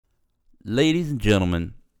Ladies and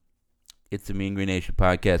gentlemen, it's the Mean Green Nation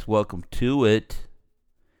podcast. Welcome to it.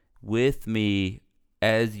 With me,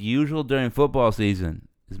 as usual during football season,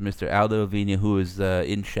 is Mr. Aldo, who is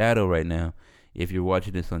in shadow right now. If you're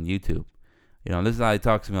watching this on YouTube, this is how he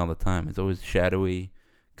talks to me all the time. It's always shadowy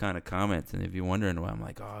kind of comments, and if you're wondering why, I'm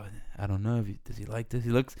like, oh, I don't know. Does he like this?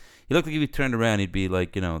 He looked like if he turned around, he'd be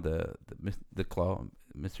like, the Claw,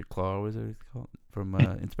 Mr. Claw, was it called from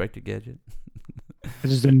Inspector Gadget. I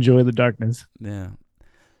just enjoy the darkness. Yeah.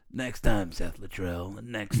 Next time, Seth Luttrell.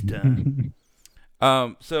 Next time.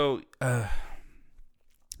 So kind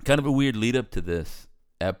of a weird lead up to this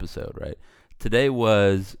episode, right? Today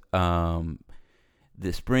was the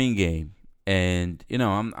spring game, and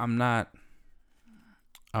I'm not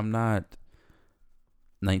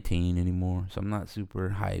 19 anymore, so I'm not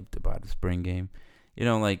super hyped about the spring game.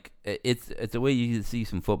 It's a way you can see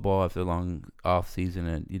some football after a long off season,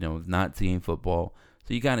 and not seeing football.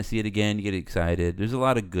 So you kind of see it again, you get excited. There's a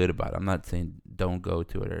lot of good about it. I'm not saying don't go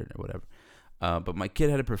to it or whatever. But my kid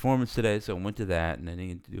had a performance today, so I went to that, and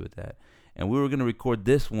anything to do with that. And we were going to record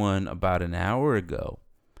this one about an hour ago,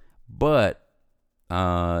 but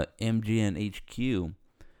MGN HQ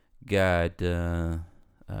got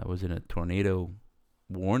was in a tornado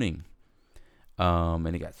warning, and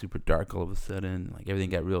it got super dark all of a sudden. Like everything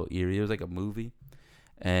got real eerie. It was like a movie.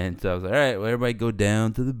 And so I was like, all right, well, everybody go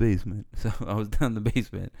down to the basement. So I was down in the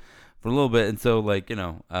basement for a little bit. And so,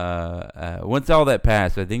 once all that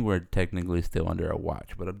passed, I think we're technically still under a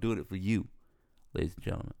watch. But I'm doing it for you, ladies and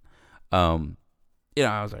gentlemen. I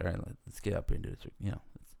was like, all right, let's get up into this. The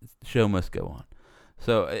show must go on.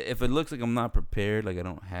 So if it looks like I'm not prepared, like I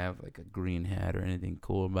don't have like a green hat or anything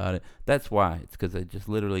cool about it, that's why. It's because I just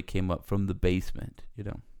literally came up from the basement,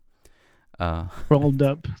 Crawled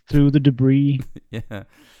up through the debris. Yeah.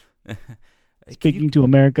 Speaking to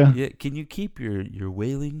America. Yeah. Can you keep your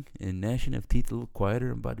wailing and gnashing of teeth a little quieter?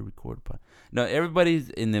 I'm about to record a pod. No, everybody's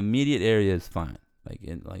in the immediate area is fine.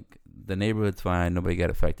 The neighborhood's fine. Nobody got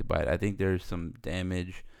affected by it. I think there's some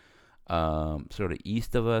damage, sort of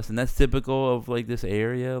east of us, and that's typical of like this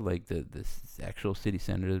area. Like this actual city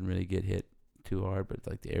center doesn't really get hit too hard, but it's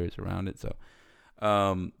like the areas around it. So,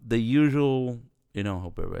 the usual.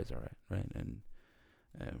 Hope everybody's all right? And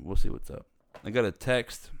we'll see what's up. I got a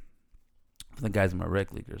text from the guys in my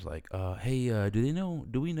rec league. There's like, hey, do we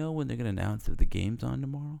know when they're going to announce if the game's on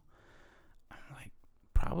tomorrow? I'm like,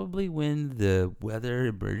 probably when the weather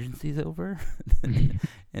emergency's over and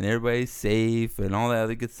everybody's safe and all that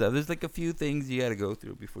other good stuff. There's like a few things you got to go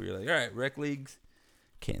through before you're like, all right, rec leagues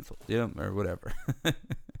canceled, or whatever. I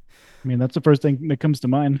mean, that's the first thing that comes to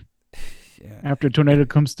mind. Yeah. After a tornado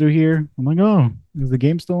comes through here, I'm like, oh, is the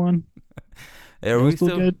game still on? Yeah, are we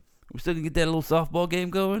still good? We still gonna get that little softball game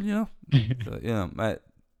going, So,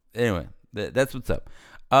 anyway, that's what's up.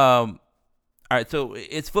 All right, so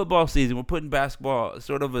it's football season. We're putting basketball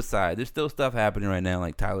sort of aside. There's still stuff happening right now,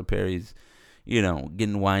 like Tyler Perry's,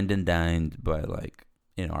 getting wined and dined by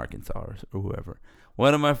Arkansas or whoever.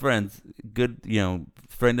 One of my friends, good,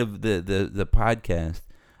 friend of the podcast,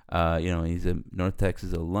 he's a North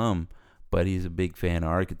Texas alum. But he's a big fan of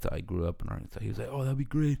Arkansas. He grew up in Arkansas. He was like, oh, that'd be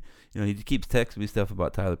great. He just keeps texting me stuff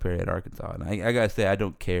about Tyler Perry at Arkansas. And I got to say, I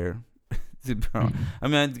don't care. I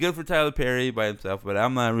mean, it's good for Tyler Perry by himself, but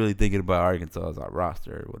I'm not really thinking about Arkansas as our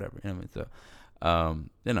roster or whatever.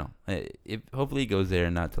 Hopefully he goes there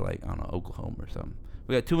and not to, Oklahoma or something.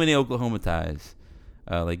 We got too many Oklahoma ties,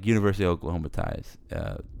 like University of Oklahoma ties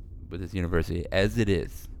with this university as it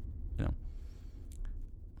is.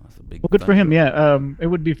 Well, good for him. Yeah, it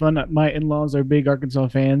would be fun. My in-laws are big Arkansas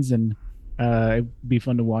fans, and it'd be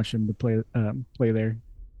fun to watch them to play there.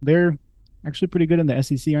 They're actually pretty good in the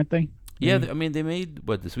SEC, aren't they? Yeah, I mean, they made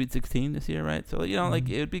the Sweet 16 this year, right? So it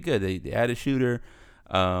would be good. They add a shooter.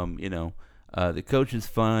 The coach is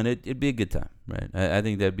fun. It'd be a good time, right? I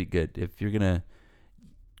think that'd be good if you're gonna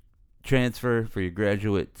transfer for your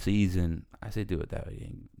graduate season. I say do it that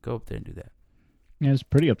way. Go up there and do that. Yeah, it's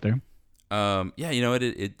pretty up there.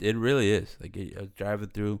 It really is. Like I was driving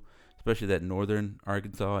through, especially that northern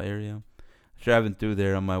Arkansas area. I was driving through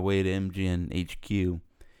there on my way to MGN HQ,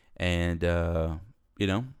 and I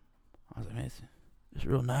was like, man, it's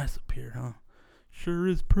real nice up here, huh? Sure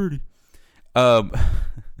is pretty. So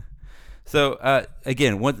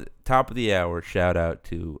again, top of the hour, shout out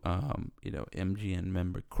to MGN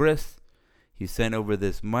member Chris. He sent over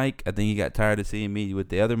this mic. I think he got tired of seeing me with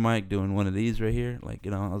the other mic doing one of these right here. I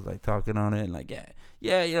was like talking on it and like, yeah.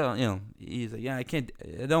 He's like, yeah, I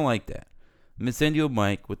don't like that. I'm gonna send you a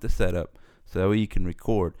mic with the setup so that way you can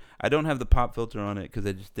record. I don't have the pop filter on it because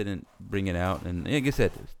I just didn't bring it out. And like I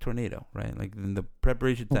said, it's tornado, right? Like in the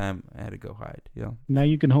preparation Well, time, I had to go hide. now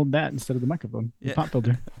you can hold that instead of the microphone, the Yeah, pop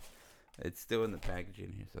filter. it's still in the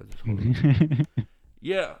packaging here, so I'll just hold it.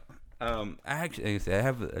 Yeah. I actually, like I said, I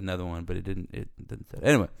have another one, but it didn't. It didn't say.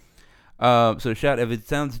 Anyway. So shout if it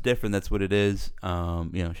sounds different, that's what it is.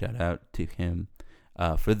 Shout out to him,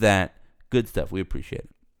 for that. Good stuff. We appreciate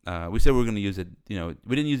it. We said we were gonna use it. We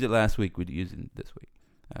didn't use it last week. We'd use it this week.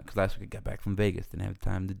 Because last week I got back from Vegas, didn't have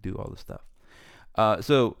time to do all the stuff.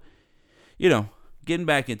 So getting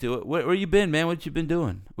back into it. Where you been, man? What you been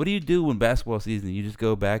doing? What do you do when basketball season? You just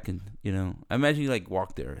go back and I imagine you like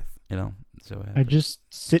walk the earth. So I just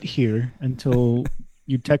sit here until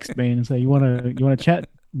you text me and say you wanna chat.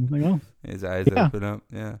 I'm like, oh his eyes yeah, open up.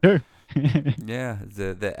 Yeah, sure. yeah. It's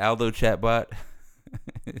the Aldo chatbot.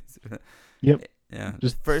 Yep. Yeah.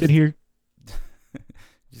 Just First, sit here.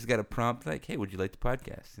 just got a prompt like, "Hey, would you like the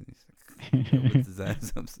podcast?" And he's like, with his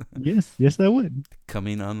eyes up, Yes, I would.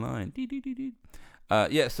 coming online.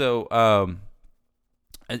 Yeah. So,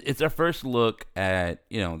 it's our first look at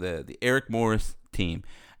the Eric Morris team,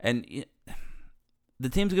 and the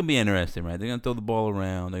team's gonna be interesting, right? They're gonna throw the ball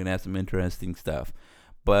around. They're gonna have some interesting stuff,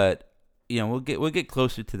 but we'll get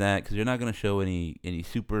closer to that because you're not gonna show any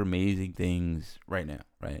super amazing things right now,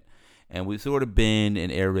 right? And we've sort of been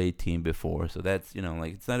an air raid team before, so that's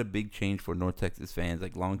like it's not a big change for North Texas fans,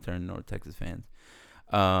 like long term North Texas fans.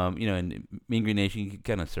 In Mean Green Nation, you can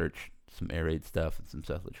kind of search some air raid stuff and some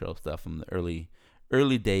South Latrell stuff from the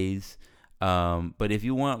early days. But if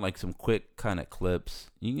you want like some quick kind of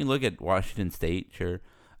clips, you can look at Washington State, sure.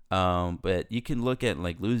 But you can look at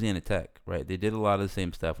like Louisiana Tech, right? They did a lot of the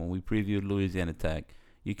same stuff. When we previewed Louisiana Tech,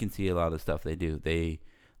 you can see a lot of the stuff they do. They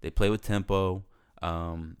play with tempo.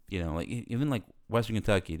 Like even like Western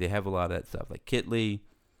Kentucky, they have a lot of that stuff. Like Kitley,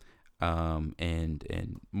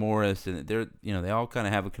 and Morris, and they all kind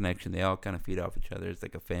of have a connection. They all kind of feed off each other. It's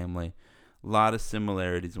like a family. A lot of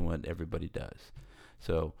similarities in what everybody does.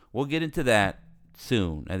 So we'll get into that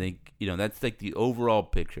soon. I think that's like the overall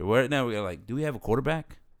picture. Right now we're like, do we have a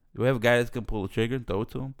quarterback? Do we have a guy that's gonna pull the trigger and throw it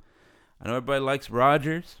to him? I know everybody likes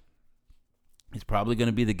Rodgers. He's probably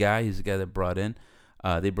gonna be the guy. He's the guy that brought in.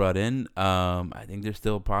 They brought in. I think there's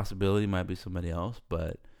still a possibility. Might be somebody else,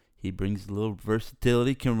 but he brings a little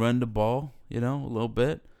versatility. Can run the ball, a little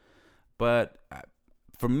bit. But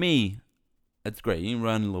for me, that's great. You can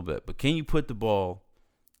run a little bit, but can you put the ball,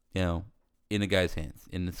 in a guy's hands,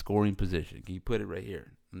 in the scoring position? Can you put it right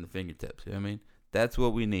here in the fingertips? You know what I mean? That's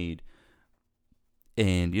what we need.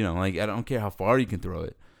 And, like, I don't care how far you can throw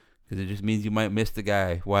it, because it just means you might miss the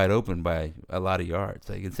guy wide open by a lot of yards.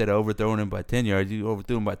 Like, instead of overthrowing him by 10 yards, you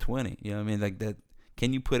overthrew him by 20. You know what I mean? Like, that.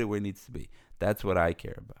 Can you put it where it needs to be? That's what I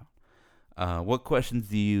care about. What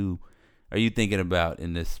questions are you thinking about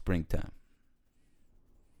in this springtime?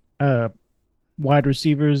 Uh, Wide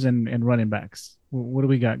receivers and running backs. What do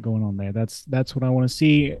we got going on there? That's what I want to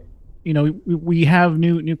see. We have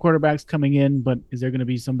new quarterbacks coming in, but is there going to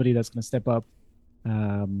be somebody that's going to step up?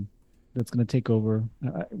 Um, that's going to take over.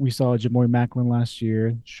 We saw Jamori Macklin last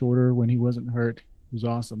year, shorter when he wasn't hurt. He was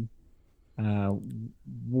awesome. Uh,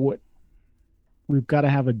 what we've got to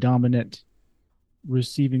have a dominant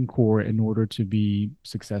receiving core in order to be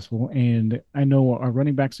successful. And I know our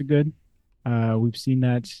running backs are good. We've seen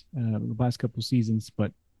that the last couple of seasons,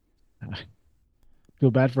 but I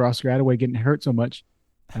feel bad for Oscar Attaway getting hurt so much.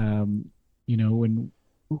 Um, when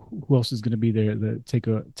who else is going to be there to take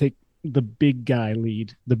the big guy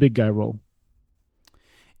lead, the big guy role?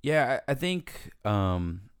 Yeah, I think we're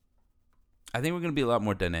gonna be a lot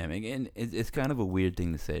more dynamic, and it's kind of a weird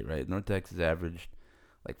thing to say, right? North Texas averaged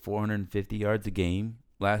like 450 yards a game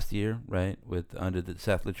last year, right? With under the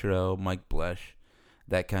Seth Luttrell, Mike Blesh,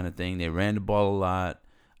 that kind of thing. They ran the ball a lot.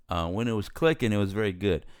 When it was clicking, it was very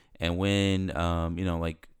good. And when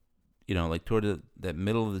like toward that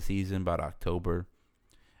middle of the season, about October,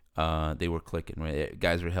 they were clicking. Right,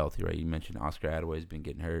 guys were healthy, right? You mentioned Oscar Attaway's been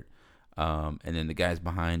getting hurt, and then the guys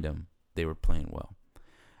behind him, they were playing well.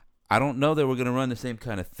 I don't know that we're gonna run the same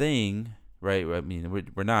kind of thing, right? I mean,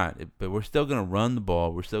 we're not, but we're still gonna run the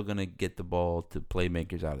ball. We're still gonna get the ball to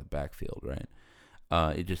playmakers out of the backfield, right?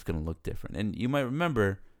 It's just gonna look different. And you might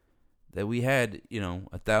remember that we had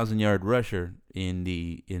 1,000-yard rusher in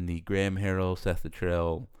the Graham Harrell, Seth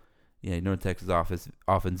Luttrell, North Texas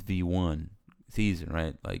offense V1 season,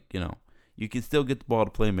 right? Like you can still get the ball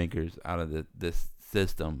to playmakers out of this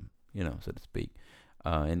system, so to speak,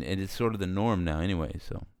 and it's sort of the norm now, anyway.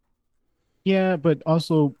 So. Yeah, but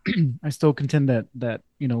also I still contend that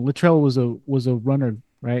Luttrell was a runner,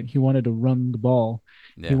 right? He wanted to run the ball.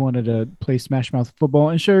 He Yeah. wanted to play smash mouth football.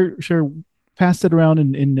 And sure, passed it around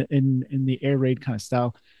in the air raid kind of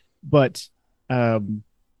style, but um,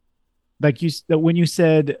 like when you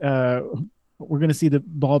said we're going to see the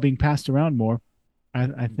ball being passed around more,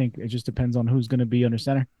 I think it just depends on who's going to be under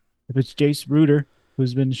center. If it's Jace Ruder,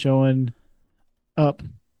 who's been showing up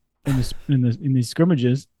in these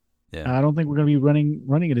scrimmages, Yeah. I don't think we're going to be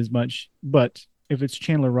running it as much. But if it's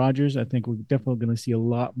Chandler Rogers, I think we're definitely going to see a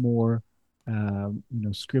lot more,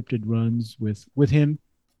 scripted runs with him,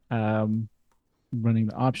 um, running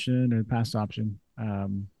the option or pass option.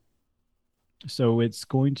 So it's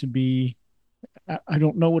going to be. I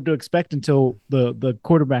don't know what to expect until the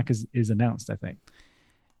quarterback is announced. I think.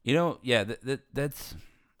 Yeah,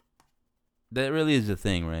 that really is the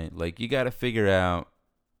thing, right? Like you got to figure out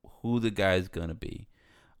who the guy's gonna be.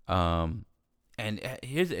 Um, and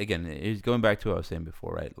here's going back to what I was saying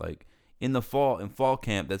before, right? Like in fall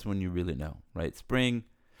camp, that's when you really know, right? Spring,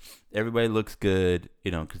 everybody looks good,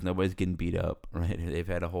 because nobody's getting beat up, right? They've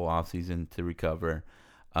had a whole off season to recover.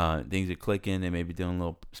 Things are clicking. They may be doing a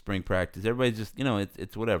little spring practice. Everybody's just,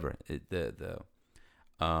 it's whatever. The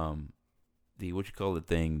what you call the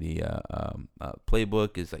thing, the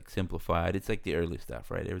playbook is like simplified. It's like the early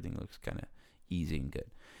stuff, right? Everything looks kind of easy and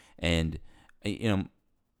good, and you know,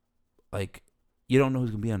 like you don't know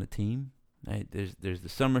who's gonna be on the team. Right? There's the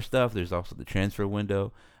summer stuff. There's also the transfer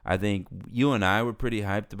window. I think you and I were pretty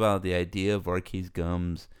hyped about the idea of Marquise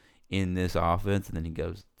Gums in this offense, and then he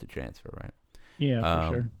goes to transfer, right? Yeah,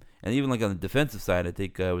 for sure. And even like on the defensive side, I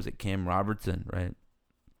think was it Cam Robertson, right?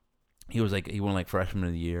 He won like freshman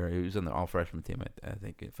of the year. He was on the all freshman team, I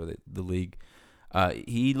think, for the league.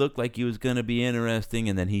 He looked like he was going to be interesting,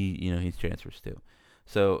 and then he transfers too.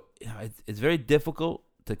 So it's very difficult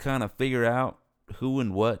to kind of figure out who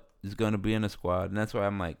and what is going to be in a squad, and that's why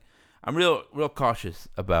I'm real cautious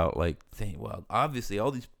about like saying, well, obviously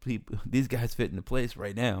all these guys fit into place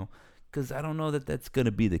right now, because I don't know that that's going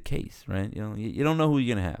to be the case, right? You don't know who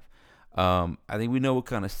you're going to have. I think we know what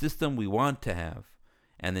kind of system we want to have,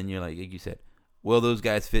 and then you're like you said, will those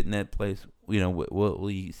guys fit in that place?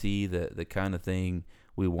 Will you see the kind of thing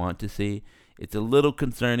we want to see? It's a little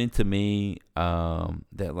concerning to me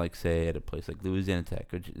that, like, say, at a place like Louisiana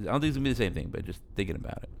Tech, which I don't think it's going to be the same thing, but just thinking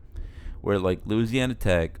about it, where, like, Louisiana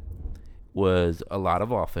Tech was a lot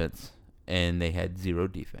of offense, and they had zero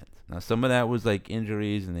defense. Now, some of that was, like,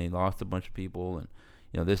 injuries, and they lost a bunch of people, and,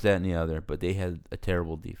 this, that, and the other, but they had a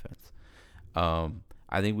terrible defense. I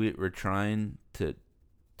think we're trying to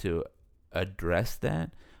address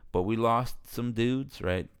that, but we lost some dudes,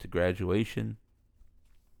 right, to graduation.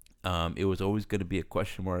 It was always going to be a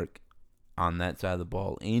question mark on that side of the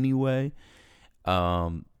ball anyway.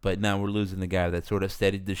 But now we're losing the guy that sort of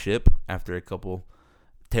steadied the ship after a couple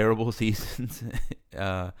terrible seasons.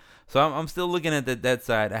 So I'm still looking at that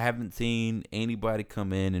side. I haven't seen anybody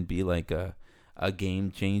come in and be like a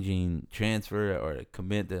game changing transfer or a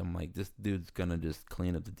commit that I'm like, this dude's gonna just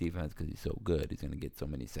clean up the defense because he's so good. He's gonna get so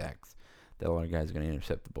many sacks that a lot of guys are gonna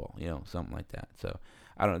intercept the ball, something like that. So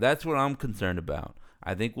I don't know. That's what I'm concerned about.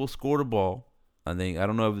 I think we'll score the ball. I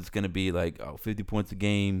don't know if it's gonna be like 50 points a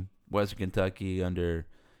game, Western Kentucky under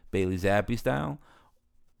Bailey Zappi style,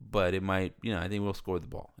 but it might. I think we'll score the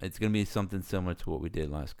ball. It's gonna be something similar to what we did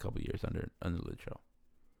last couple of years under Littrell.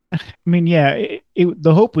 I mean, yeah,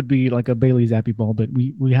 the hope would be like a Bailey Zappi ball, but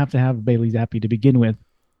we have to have Bailey Zappi to begin with,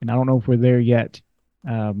 and I don't know if we're there yet.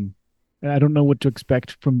 Um, I don't know what to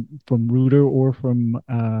expect from Reuter or from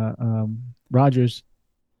Rogers.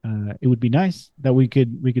 It would be nice that we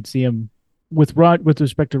could see him with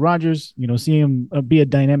respect to Rogers. See him be a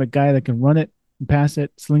dynamic guy that can run it, pass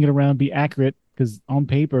it, sling it around, be accurate. Because on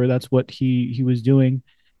paper, that's what he was doing.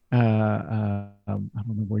 I don't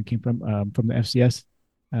remember where he came from the FCS.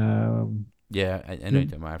 Um, Yeah, I know you're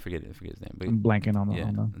talking about. I forget his name, but I'm blanking on the yeah,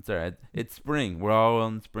 on the it's all right. It's spring. We're all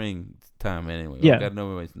on spring time anyway. We don't yeah, got to know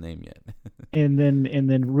anybody's name yet. and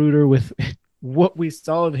then Reuter with what we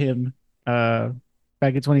saw of him back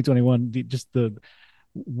in 2021, just the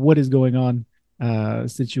what is going on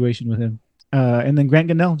situation with him. And then Grant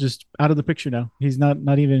Gunnell just out of the picture now. He's not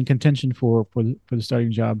even in contention for the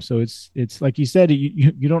starting job. So it's like you said,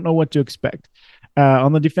 you don't know what to expect.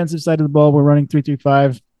 On the defensive side of the ball, we're running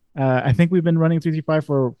 3-3-5. I think we've been running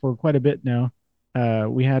 3-3-5 for quite a bit now.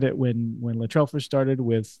 We had it when Latrell first started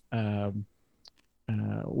with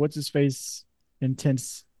what's his face,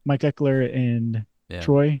 intense Mike Eckler and Yeah.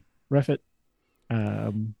 Troy Reffitt.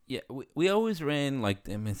 Um, Yeah, we always ran like,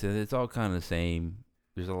 I mean, so it's all kind of the same.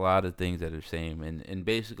 There's a lot of things that are the same, and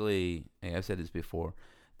basically, like I've said this before,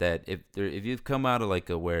 that if you've come out of like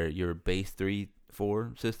a where you're a base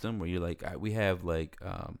 3-4 system where you're like we have like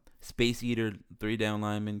space eater 3 down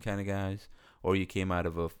linemen kind of guys, or you came out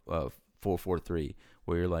of a 4-4-3,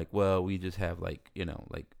 where you're like, well, we just have like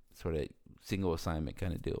like sort of single assignment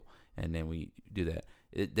kind of deal, and then we do that.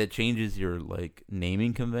 That changes your like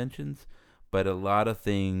naming conventions, but a lot of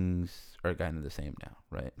things are kind of the same now,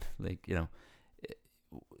 right? Like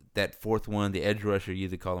that fourth one, the edge rusher, you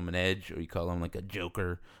either call him an edge or you call him like a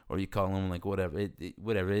joker or you call him like whatever.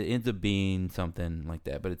 Whatever. It ends up being something like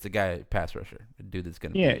that. But it's a guy, pass rusher, a dude that's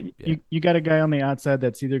going to Yeah, be, yeah, you got a guy on the outside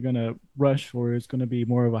that's either going to rush or it's going to be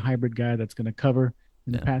more of a hybrid guy that's going to cover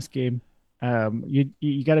in the yeah. pass game.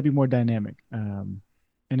 You got to be more dynamic, and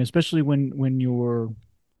especially when you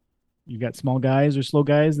got small guys or slow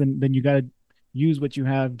guys, then you got to use what you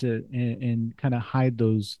have to and kind of hide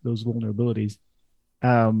those vulnerabilities.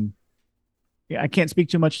 Um, yeah, I can't speak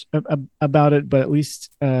too much about it, but at least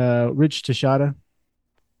Rich Tejada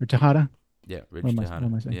or Tejada, Yeah, what Rich am what Tejada.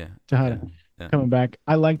 am I saying? Yeah, yeah, Tejada yeah. coming back.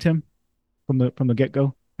 I liked him from the get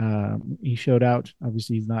go. He showed out.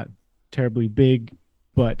 Obviously, he's not terribly big,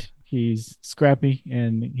 but he's scrappy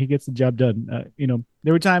and he gets the job done.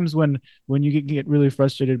 There were times when you get really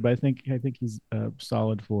frustrated, but I think he's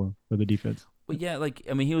solid for the defense. Well, yeah, like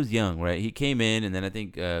I mean, he was young, right? He came in, and then I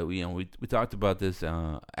think we talked about this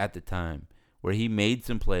at the time, where he made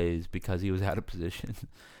some plays because he was out of position.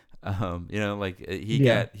 Like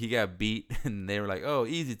Yeah, he got beat, and they were like, "Oh,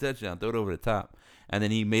 easy touchdown, throw it over the top," and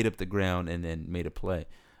then he made up the ground and then made a play.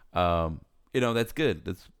 That's good.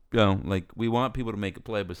 That's like we want people to make a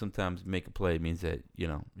play, but sometimes make a play means that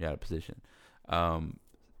you're out of position. Um,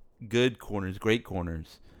 Good corners, great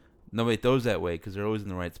corners. Nobody throws that way because they're always in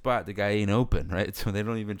the right spot. The guy ain't open, right? So they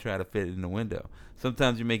don't even try to fit it in the window.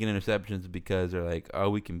 Sometimes you're making interceptions because they're like, "Oh,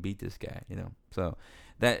 we can beat this guy," So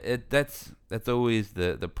that's always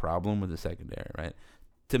the problem with the secondary, right?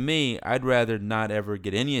 To me, I'd rather not ever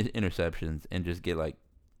get any interceptions and just get like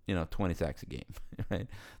 20 sacks a game, right?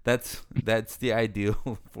 That's the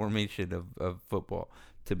ideal formation of football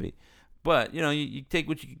to me. But you take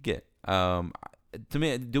what you can get. To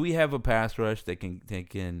me, do we have a pass rush that can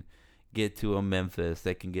get to a Memphis,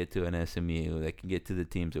 that can get to an SMU, that can get to the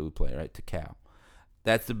teams that we play, right? To Cal.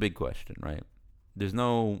 That's the big question, right? There's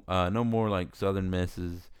no more like Southern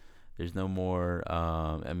Misses. There's no more.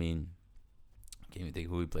 I mean, can't even think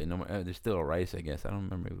who we play. No more. There's still a Rice, I guess. I don't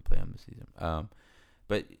remember who we play on the season.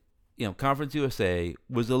 But Conference USA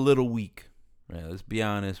was a little weak. Right? Let's be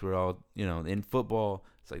honest. We're all in football.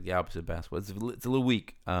 It's like the opposite of basketball. It's a little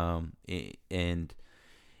weak. And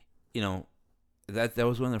you know that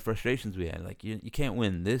was one of the frustrations we had. Like you can't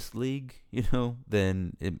win this league.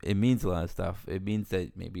 Then it means a lot of stuff. It means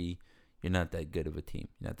that maybe you're not that good of a team.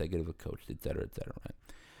 You're not that good of a coach, et cetera, et cetera. Right?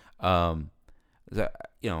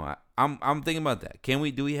 I'm thinking about that.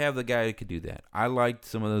 Do we have the guy that could do that? I liked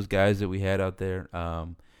some of those guys that we had out there.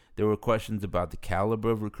 There were questions about the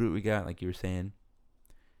caliber of recruit we got, like you were saying.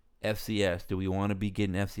 FCS, do we want to be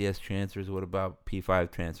getting FCS transfers? What about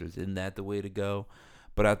P5 transfers? Isn't that the way to go?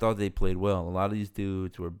 But I thought they played well. A lot of these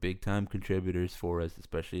dudes were big time contributors for us,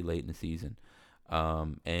 especially late in the season.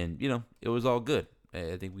 And it was all good.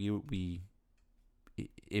 I think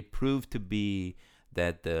it proved to be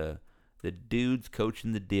that the dudes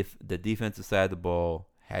coaching the defensive side of the ball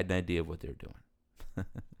had an idea of what they were doing.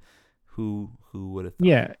 Who would have thought?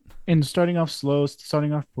 yeah, and starting off slow,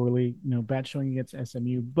 starting off poorly, bad showing against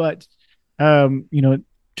SMU, but it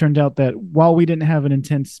turned out that while we didn't have an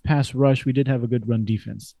intense pass rush, we did have a good run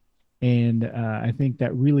defense, and I think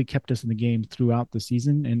that really kept us in the game throughout the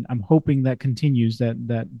season. And I'm hoping that continues,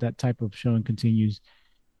 that type of showing continues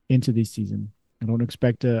into this season. I don't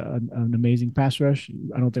expect an amazing pass rush.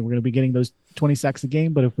 I don't think we're going to be getting those 20 sacks a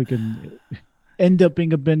game, but if we can end up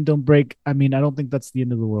being a bend don't break, I mean, I don't think that's the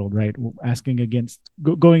end of the world, right?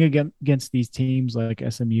 Going against these teams like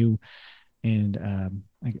SMU and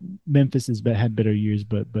like Memphis has had better years,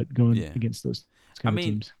 but going Yeah. against those I kind of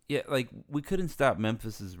mean, teams. yeah, like we couldn't stop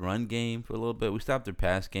Memphis's run game for a little bit. We stopped their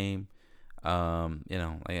pass game. Like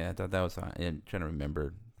I thought that was fine. And trying to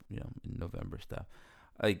remember, in November stuff.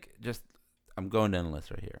 Like just I'm going down the list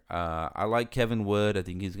right here. I like Kevin Wood. I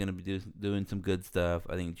think he's gonna be doing some good stuff.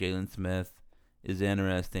 I think Jalen Smith is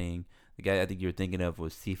interesting. The guy I think you were thinking of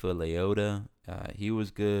was Sifa Leota. He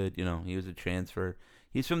was good. He was a transfer.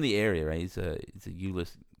 He's from the area, right? He's a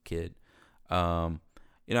ULIS kid. I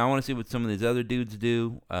want to see what some of these other dudes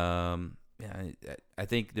do. I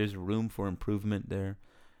think there's room for improvement there.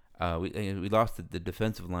 We lost the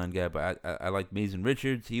defensive line guy, but I like Mason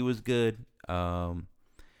Richards. He was good.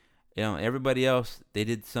 Everybody else, they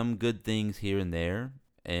did some good things here and there,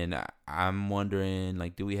 and I'm wondering,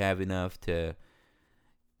 like, do we have enough to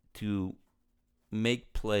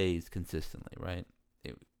make plays consistently, right?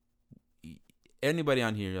 anybody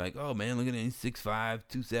on here, you're like, oh man, look at him, he's 6'5",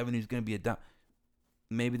 270, he's gonna be a dom.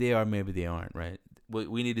 Maybe they are, maybe they aren't, right?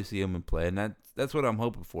 We need to see him in play, and that's what I'm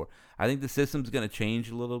hoping for. I think the system's gonna change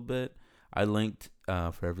a little bit. I linked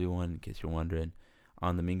for everyone, in case you're wondering,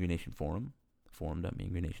 on the Mean Green Nation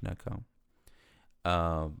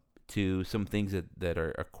forum.meangreenNation.com, to some things that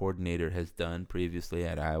our coordinator has done previously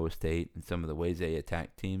at Iowa State and some of the ways they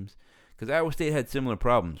attack teams. Because Iowa State had similar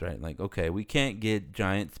problems, right? Like, okay, we can't get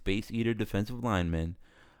giant space eater defensive linemen,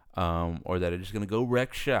 or that are just going to go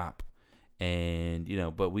wreck shop. And,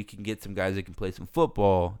 but we can get some guys that can play some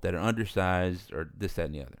football that are undersized or this, that,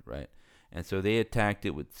 and the other, right? And so they attacked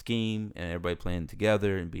it with scheme and everybody playing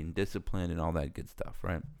together and being disciplined and all that good stuff,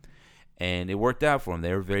 right? And it worked out for them.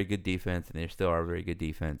 They were a very good defense, and they still are a very good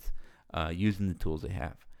defense, using the tools they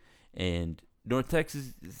have. And North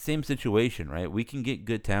Texas, same situation, right? We can get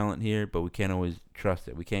good talent here, but we can't always trust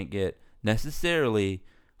it. We can't get necessarily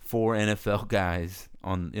 4 NFL guys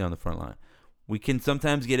on the front line. We can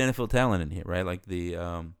sometimes get NFL talent in here, right? Like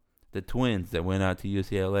the twins that went out to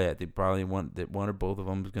UCLA. I think probably one or both of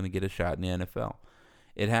them is going to get a shot in the NFL.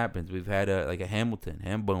 It happens. We've had a Hamilton.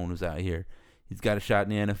 Hambone was out here. He's got a shot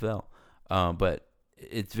in the NFL. But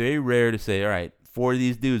it's very rare to say, all right, 4 of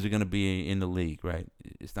these dudes are going to be in the league, right?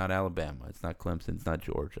 It's not Alabama. It's not Clemson. It's not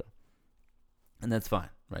Georgia. And that's fine,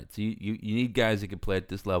 right? So you need guys that can play at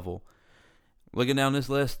this level. Looking down this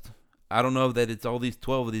list, I don't know that it's all these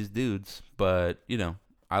 12 of these dudes, but,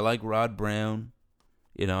 I like Rod Brown.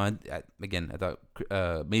 I thought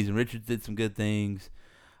Mason Richards did some good things.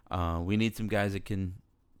 We need some guys that can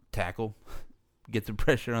tackle, get some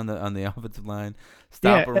pressure on the offensive line,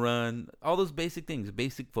 stop a run, all those basic things,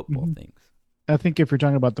 basic football things. I think if you're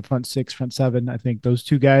talking about the front 6, front 7, I think those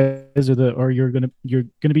 2 guys you're gonna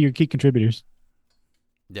be your key contributors.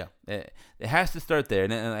 Yeah, it has to start there,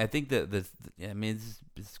 and I think that it's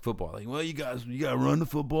football. Like, well, you gotta run the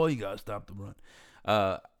football, you gotta stop the run.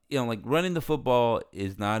 Like running the football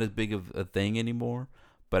is not as big of a thing anymore,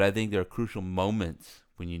 but I think there are crucial moments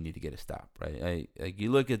when you need to get a stop, right? Like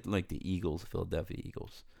you look at like the Eagles, Philadelphia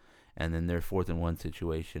Eagles, and then their 4th and 1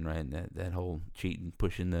 situation, right? And that whole cheating,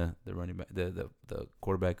 pushing the running back, the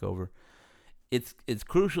quarterback over. It's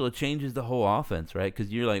crucial. It changes the whole offense, right?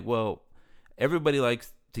 Because you're like, well, everybody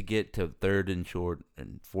likes to get to 3rd and short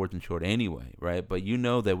and 4th and short anyway, right? But you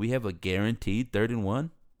know that we have a guaranteed 3rd and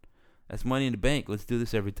 1. That's money in the bank. Let's do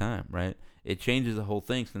this every time, right? It changes the whole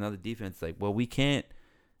thing. So now the defense is like, well, we can't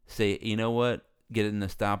say, you know what, getting the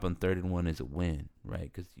stop on 3rd and 1 is a win,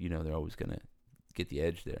 right? Because, they're always going to get the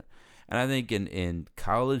edge there. And I think in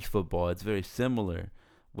college football, it's very similar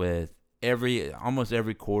with almost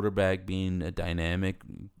every quarterback being a dynamic,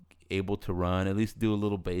 able to run, at least do a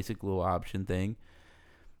little option thing.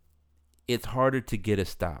 It's harder to get a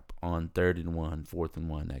stop on 3rd and 1, 4th and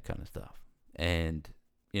 1, that kind of stuff. And,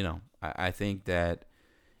 I think that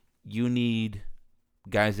you need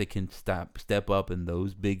guys that can step up in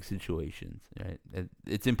those big situations, right?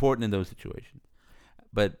 It's important in those situations.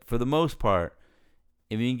 But for the most part,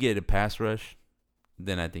 if you can get a pass rush,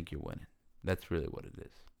 then I think you're winning. That's really what it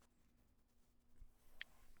is.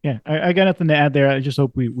 Yeah, I got nothing to add there. I just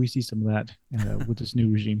hope we see some of that with this new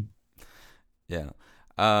regime. Yeah.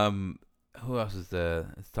 Who else is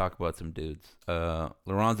there? Let's talk about some dudes.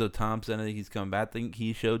 Lorenzo Thompson, I think he's coming back. I think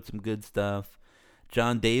he showed some good stuff.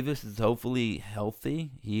 John Davis is hopefully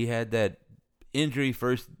healthy. He had that injury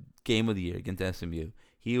first game of the year against SMU.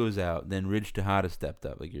 He was out. Then Ridge Tejada stepped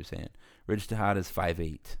up, like you're saying. Ridge Tejada is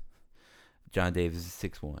 5'8". John Davis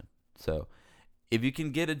is 6'1". So if you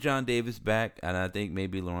can get a John Davis back, and I think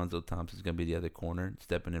maybe Lorenzo Thompson is going to be the other corner,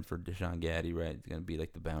 stepping in for Deshaun Gaddy, right? It's going to be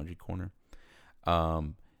like the boundary corner.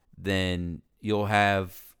 Then you'll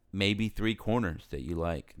have maybe 3 corners that you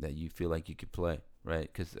like, that you feel like you could play, right?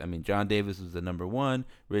 Because, John Davis was the number 1.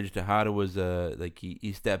 Ridge Tejada was,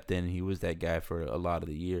 he stepped in, and he was that guy for a lot of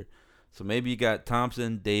the year. So maybe you got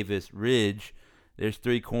Thompson, Davis, Ridge. There's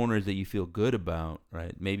 3 corners that you feel good about,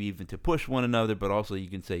 right? Maybe even to push one another, but also you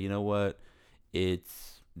can say, you know what?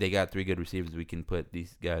 They got 3 good receivers. We can put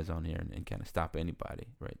these guys on here and kind of stop anybody,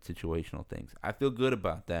 right? Situational things. I feel good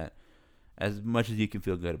about that as much as you can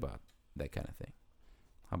feel good about that kind of thing.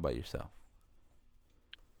 How about yourself?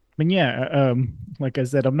 Like I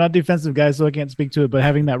said, I'm not a defensive guy, so I can't speak to it. But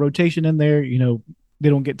having that rotation in there, they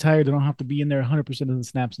don't get tired. They don't have to be in there 100% of the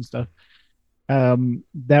snaps and stuff.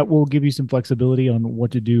 That will give you some flexibility on what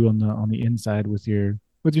to do on the inside with your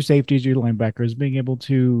safeties, your linebackers, being able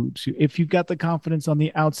to if you've got the confidence on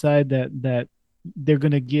the outside that they're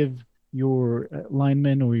going to give your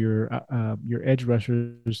linemen or your edge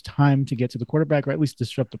rushers time to get to the quarterback or at least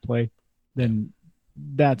disrupt the play, then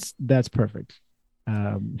that's perfect.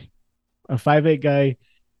 a 5'8" guy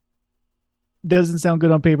doesn't sound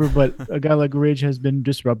good on paper, but a guy like Ridge has been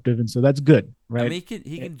disruptive, and so that's good, I right? mean,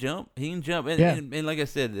 he Eh, can jump. He can jump, and, Yeah. and, and like I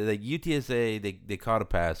said, like UTSA, they caught a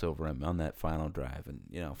pass over him on that final drive,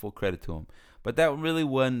 and full credit to him. But that really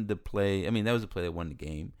wasn't the play. I mean, that was the play that won the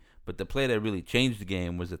game. But the play that really changed the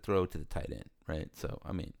game was the throw to the tight end, right? So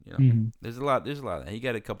I mean, Mhm. there's a lot. There's a lot. He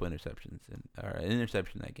got a couple interceptions, or an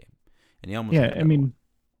interception that game, and he almost had Yeah, I another one.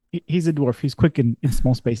 mean, he's a dwarf. He's quick in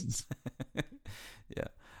small spaces. Yeah.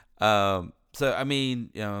 So I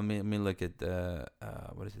mean, I mean, look at the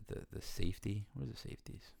what is it? The safety. What are the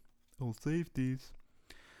safeties? Oh, safeties.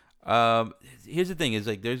 Um, Here's the thing: is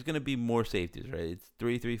like there's gonna be more safeties, right? It's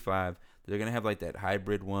 3-3-5. They're gonna have like that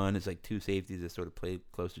hybrid one. It's like two safeties that sort of play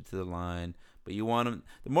closer to the line. But you want them.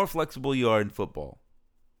 The more flexible you are in football,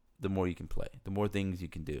 the more you can play. The more things you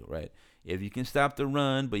can do, right? If you can stop the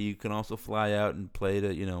run, but you can also fly out and play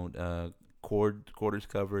the quarters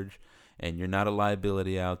coverage, and you're not a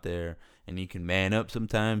liability out there, and you can man up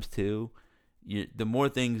sometimes too. The more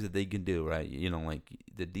things that they can do, right? Like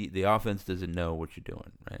the offense doesn't know what you're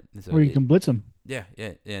doing, right? And so Or you can blitz him. yeah,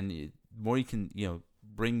 yeah, and the more you can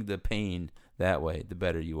bring the pain that way, the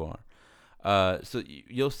better you are. So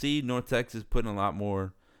you'll see North Texas putting a lot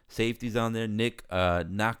more safeties on there. Nick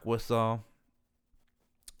Nakwasaw,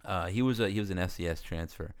 he was an FCS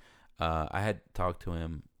transfer. I had talked to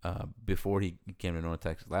him before he came to North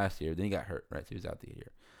Texas last year. Then he got hurt, right? So he was out the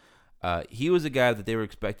year. He was a guy that they were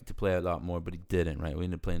expected to play a lot more, but he didn't, right? We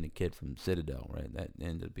ended up playing the kid from Citadel, right? That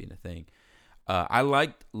ended up being a thing. I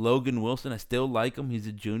liked Logan Wilson. I still like him. He's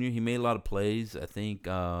a junior. He made a lot of plays. I think,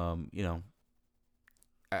 I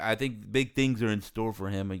think big things are in store for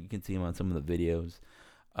him. You can see him on some of the videos.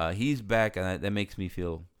 He's back, and that makes me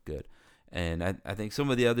feel good. And I think some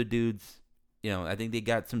of the other dudes, I think they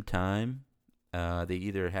got some time. They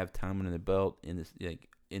either have time under their belt in this, like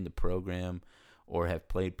in the program, or have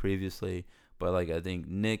played previously. But like I think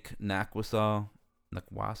Nick Nakwasaw, I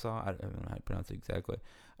don't know how to pronounce it exactly.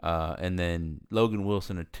 And then Logan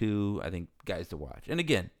Wilson are two, I think, guys to watch. And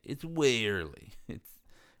again, it's way early.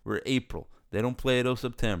 We're April. They don't play till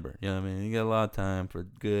September. You know what I mean? You got a lot of time for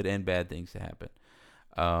good and bad things to happen.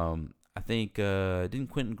 I think didn't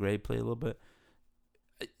Quentin Gray play a little bit?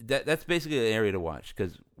 That's basically an area to watch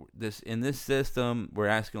because in this system we're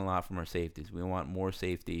asking a lot from our safeties. We want more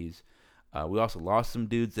safeties. We also lost some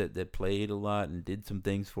dudes that played a lot and did some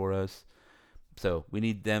things for us. So we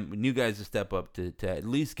need new guys to step up to at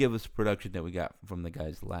least give us production that we got from the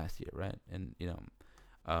guys last year, right? And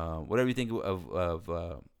whatever you think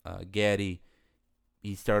of Gaddy,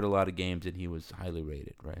 he started a lot of games and he was highly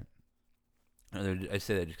rated, right? I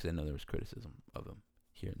say that just because I know there was criticism of him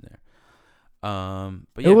here and there.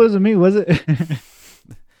 But It yeah, wasn't me, was it?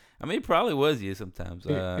 I mean, it probably was you sometimes.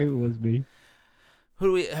 It was me. Who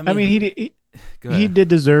do we? I I mean, mean, go he ahead. did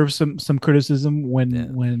deserve some criticism Yeah,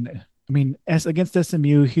 when I mean, as against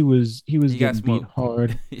SMU, he was he got getting beat smoked.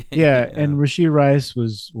 hard. Yeah, and Rasheed Rice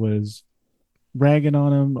was ragging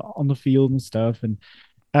on him on the field and stuff, and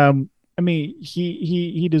I mean,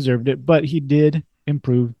 he deserved it, but he did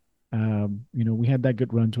improve. We had that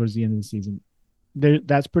good run towards the end of the season.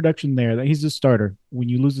 That's production there. That he's a starter. When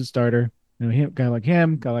you lose a starter, guy like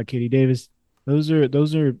him, guy like Katie Davis, those are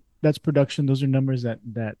that's production. Those are numbers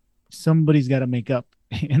that somebody's got to make up.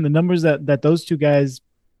 And the numbers that those two guys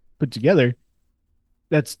put together,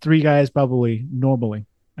 that's three guys probably normally.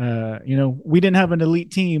 We didn't have an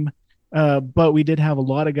elite team, but we did have a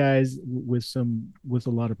lot of guys with a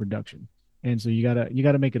lot of production, and so you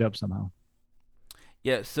gotta make it up somehow.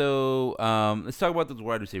 Yeah, so let's talk about those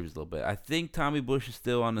wide receivers a little bit. I think Tommy Bush is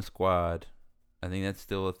still on the squad. I think that's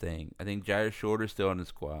still a thing. I think Jair Shorter is still on the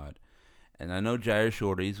squad. And I know Jair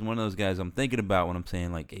Shorter, he's one of those guys I'm thinking about when I'm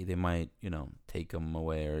saying, like, hey, they might, take him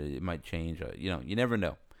away or it might change. You never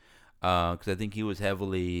know. Because I think he was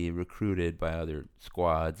heavily recruited by other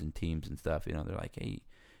squads and teams and stuff. They're like, hey,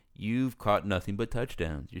 you've caught nothing but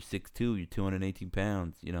touchdowns. You're 6'2", you're 218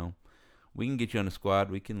 pounds, we can get you on the squad.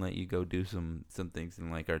 We can let you go do some things in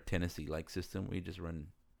like our Tennessee like system. We just run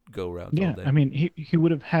go routes all Yeah, day. I mean he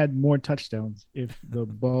would have had more touchdowns if the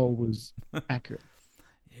ball was accurate.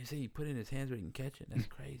 You say he put it in his hands where he can catch it. That's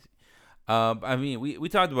crazy. I mean, we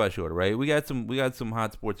talked about Shorter, right? We got some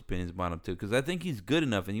hot sports opinions about him too, because I think he's good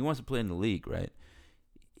enough and he wants to play in the league, right?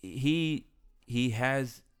 He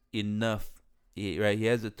has enough, right? He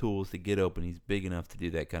has the tools to get open. He's big enough to do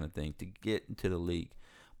that kind of thing to get into the league,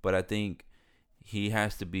 but I think he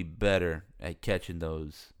has to be better at catching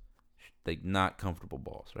those like not comfortable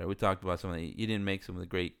balls, right? We talked about some of the, he didn't make some of the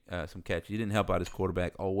great some catches. He didn't help out his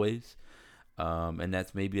quarterback always, and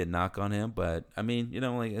that's maybe a knock on him. But I mean,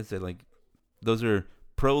 like I said, like those are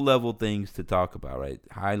pro level things to talk about, right?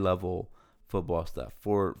 High level football stuff.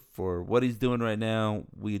 For what he's doing right now,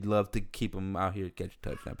 we'd love to keep him out here catching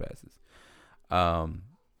touchdown passes. Um,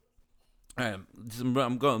 all right,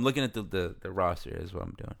 I'm looking at the roster is what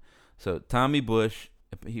I'm doing. So Tommy Bush,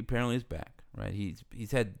 he apparently is back, right?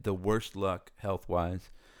 He's had the worst luck health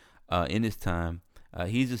wise in his time.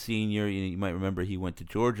 He's a senior. You might remember he went to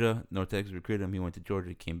Georgia. North Texas recruited him. He went to Georgia.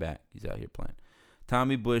 He came back. He's out here playing.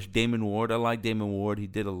 Tommy Bush, Damon Ward. I like Damon Ward. He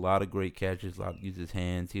did a lot of great catches. Used his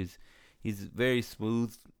hands. He's very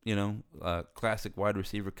smooth. Classic wide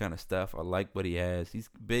receiver kind of stuff. I like what he has. He's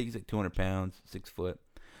big. He's like 200 pounds, 6 foot.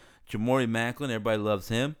 Jamori Macklin. Everybody loves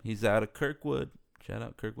him. He's out of Kirkwood. Shout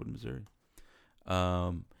out Kirkwood, Missouri.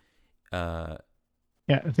 Um, Yeah,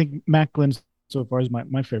 I think Macklin's so far is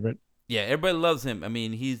my favorite. Yeah, everybody loves him. I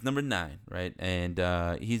mean, he's number 9, right? And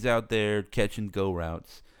he's out there catching go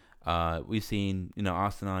routes. We've seen,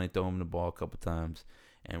 Austin Aune throw him the ball a couple times,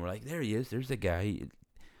 and we're like, there he is. There's the guy.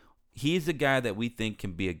 He's a guy that we think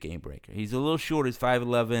can be a game breaker. He's a little short. He's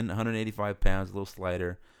 5'11", 185 pounds, a little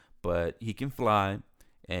slighter, but he can fly,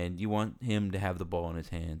 and you want him to have the ball in his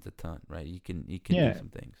hands a ton, right? He can Yeah, do some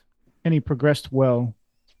things. and he progressed well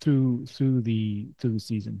through the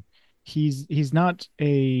season. He's not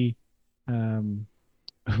a um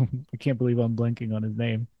I can't believe I'm blanking on his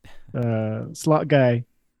name. Slot guy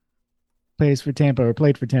plays for Tampa or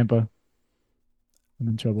played for Tampa. I'm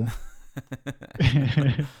in trouble.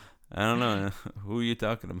 I don't know. Who are you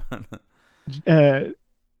talking about? uh,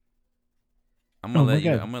 oh my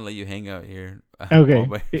God. I'm gonna let you hang out here all Okay.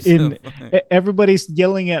 by yourself. In Everybody's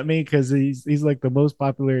yelling at me because he's like the most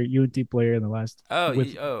popular UNT player in the last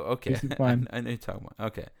with okay. Jason Klein. I know you're talking about.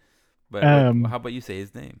 Okay, but Um, how about you say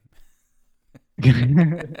his name?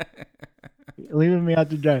 leaving me out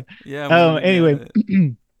to dry. Yeah, I'm gonna leave you out Anyway, of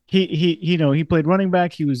it. he played running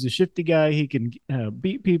back. He was a shifty guy. He can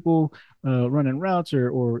beat people running routes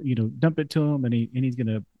or dump it to him, and he's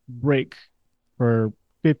gonna break for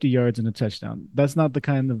 50 yards and a touchdown. That's not the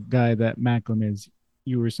kind of guy that Macklin is.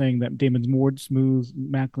 You were saying that Damon's more smooth.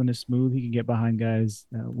 Macklin is smooth. He can get behind guys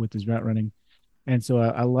with his route running, and so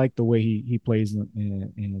I like the way he plays,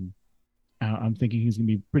 and I'm thinking he's gonna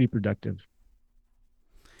be pretty productive.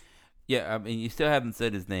 Yeah, I mean, you still haven't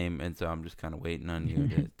said his name, and so I'm just kind of waiting on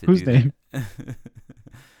you to Whose do name?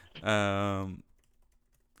 that. um,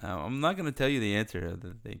 I'm not gonna tell you the answer of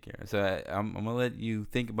the thing here, so I'm gonna let you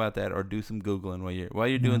think about that or do some googling while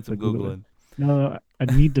you're I doing have to some Google it. googling. No, I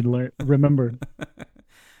need to remember.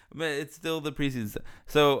 But it's still the preseason.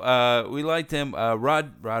 So we liked him.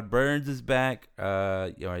 Rod Burns is back.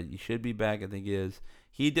 He should be back. I think he is.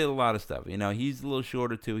 He did a lot of stuff. He's a little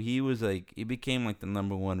shorter too. He became like the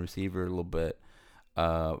number 1 receiver a little bit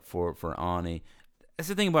for Ani. That's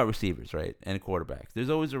the thing about receivers, right? And quarterbacks. There's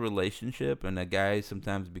always a relationship, and a guy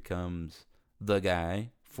sometimes becomes the guy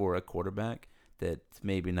for a quarterback that's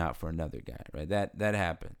maybe not for another guy, right? That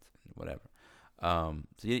happens. Whatever. So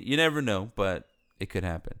you never know, but it could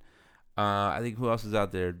happen. I think who else is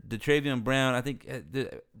out there? DeTravion Brown. I think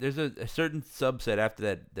there's a certain subset after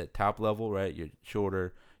that top level, right? Your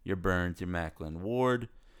Shorter, your Burns, your Macklin, Ward.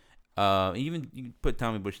 Even you can put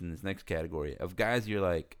Tommy Bush in this next category of guys you're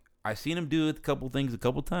like, I've seen him do a couple things a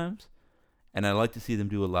couple times, and I'd like to see them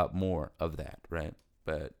do a lot more of that, right?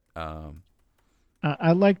 But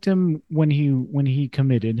I liked him when he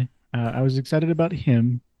committed. I was excited about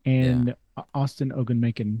him yeah, and Austin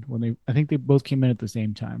Ogunmakin I think they both came in at the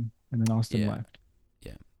same time, and then Austin yeah, left.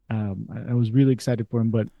 yeah. I was really excited for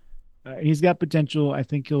him, but he's got potential. I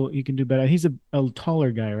think he can do better. He's a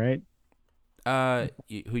taller guy, right?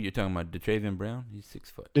 Who you're talking about? DeTravion Brown? He's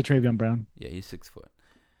 6 foot. DeTravion Brown. Yeah, he's 6 foot.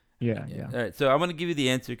 Yeah, Yeah. yeah. All right. So I'm gonna give you the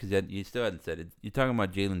answer because you still hadn't said it. You're talking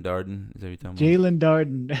about Jalen Darden. Is that what you're talking about? Jalen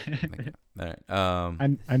Darden. Okay. All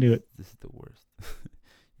right. I knew it. This is the worst.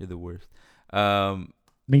 You're the worst. Um.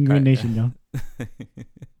 Mean All Green right. Nation, yo.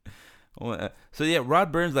 So yeah,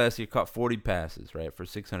 Rod Burns last year caught 40 passes, right, for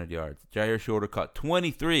 600 yards. Jair Shorter caught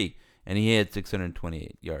 23, and he had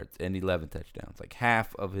 628 yards and 11 touchdowns. Like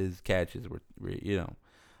half of his catches were touchdowns.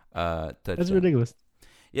 That's ridiculous.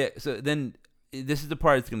 Yeah. So then this is the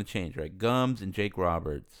part that's going to change, right? Gums and Jake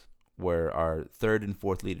Roberts were our third and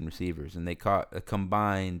fourth leading receivers, and they caught a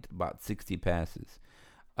combined about 60 passes,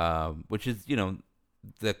 which is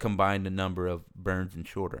the combined number of Burns and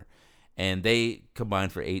Shorter. And they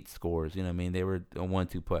combined for 8 scores. You know what I mean? They were a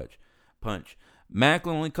 1-2 punch.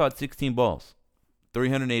 Macklin only caught 16 balls,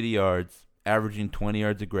 380 yards, averaging 20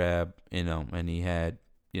 yards a grab, and he had,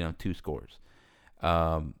 2 scores.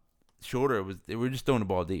 Shorter they were just throwing the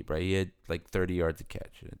ball deep, right? He had like 30 yards a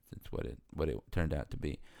catch. That's what it turned out to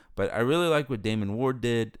be. But I really like what Damon Ward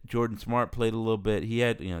did. Jordan Smart played a little bit. He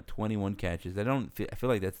had 21 catches. I feel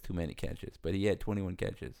like that's too many catches, but he had 21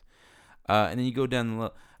 catches. And then you go down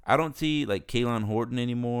the. I don't see like Kalen Horton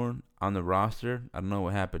anymore on the roster. I don't know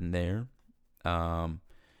what happened there. Um,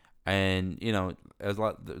 and as a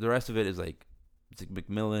lot. The rest of it is like it's like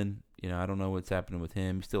McMillan. I don't know what's happening with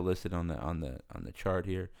him. He's still listed on the chart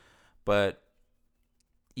here, but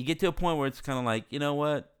you get to a point where it's kind of like, you know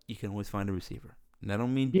what, you can always find a receiver. And I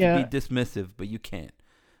don't mean to be Yeah, dismissive, but you can.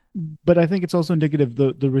 but I think it's also indicative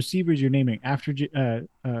the receivers you're naming after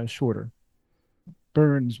Shorter,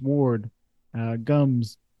 Burns, Ward,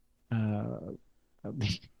 Gums, uh,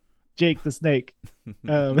 Jake the Snake.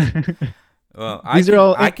 Um, Well, I these are can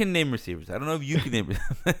all I can name receivers. I don't know if you can name.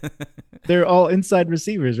 they're all inside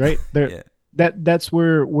receivers, right? They're Yeah, that's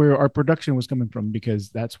where our production was coming from because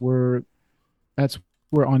that's where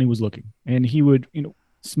Ani was looking, and he would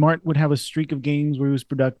Smart would have a streak of games where he was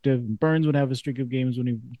productive. Burns would have a streak of games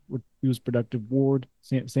when he was productive. Ward,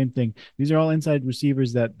 same thing. These are all inside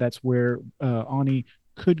receivers that's where Ani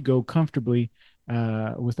could go comfortably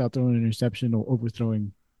without throwing an interception or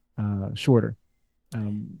overthrowing Shorter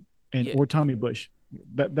um, and yeah, or Tommy Bush.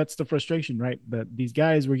 That's the frustration, right? That these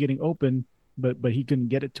guys were getting open, but he couldn't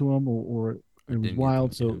get it to them, or or it was didn't get to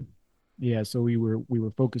wild. him. Yeah, So yeah, so we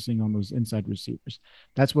were focusing on those inside receivers.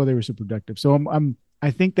 That's why they were so productive. So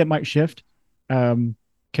I think that might shift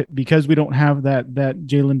because we don't have that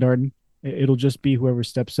Jalen Darden. It'll just be whoever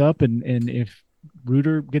steps up, and if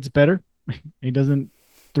Reuter gets better, he doesn't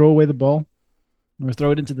throw away the ball or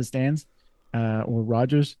throw it into the stands, or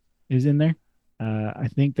Rogers is in there. I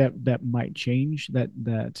think that might change that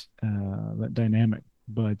dynamic,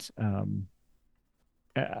 but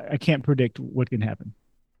I can't predict what can happen.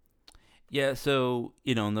 yeah. So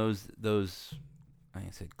in those, like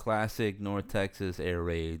I said, classic North Texas air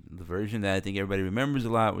raid. The version that I think everybody remembers a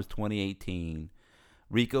lot was 2018.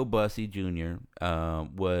 Rico Bussey Jr.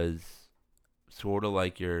 Was sort of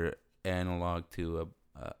like your analog to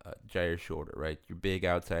a Jair Shorter, right? Your big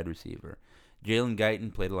outside receiver. Jalen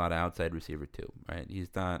Guyton played a lot of outside receiver too, right?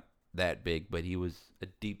 He's not that big, but he was a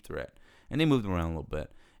deep threat. And they moved him around a little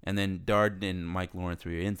bit. And then Darden and Mike Lawrence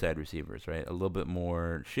were your inside receivers, right? A little bit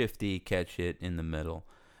more shifty, catch it in the middle.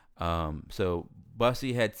 So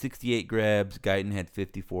Bussey had 68 grabs, Guyton had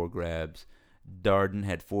 54 grabs, Darden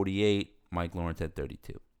had 48, Mike Lawrence had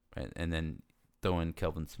 32, right? And then throw in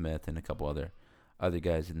Kelvin Smith and a couple other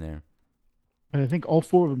guys in there. But I think all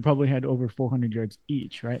four of them probably had over 400 yards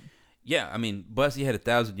each, right? Yeah, I mean, Bussey had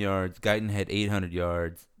 1,000 yards. Guyton had 800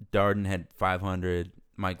 yards. Darden had 500.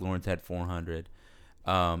 Mike Lawrence had 400.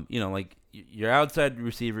 Like your outside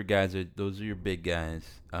receiver guys those are your big guys.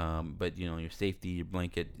 But your safety, your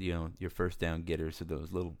blanket, your first down getters, so the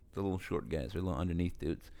little short guys, or little underneath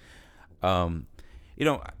dudes. Um, you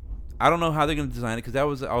know, I don't know how they're gonna design it because that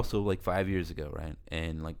was also like 5 years ago, right?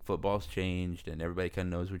 And like football's changed, and everybody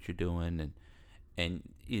kind of knows what you're doing, and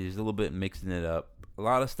there's a little bit mixing it up. A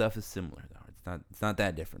lot of stuff is similar though. It's not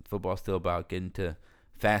that different. Football's still about getting to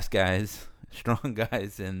fast guys, strong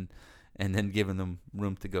guys, and then giving them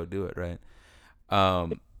room to go do it, right?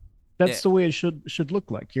 Um, yeah, That's the way it should look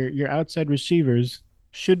like. Your outside receivers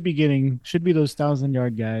should be those 1,000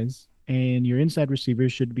 yard guys, and your inside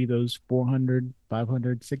receivers should be those 400,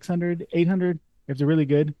 500, 600, 800 if they're really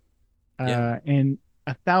good, yeah, and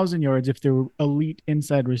 1,000 yards if they're elite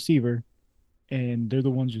inside receiver, and they're the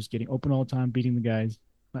ones just getting open all the time, beating the guys.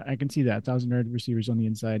 I can see that 1,000 yard receivers on the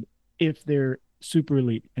inside if they're super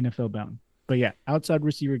elite NFL bound. But yeah, outside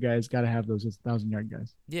receiver guys got to have those as 1,000 yard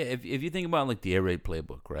guys. yeah. If you think about like the air raid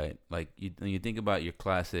playbook, right? Like you think about your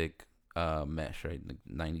classic mesh, right? Like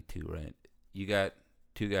 92, right? You got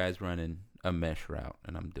two guys running a mesh route,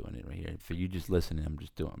 and I'm doing it right here. For you just listening, I'm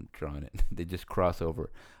drawing it. They just cross over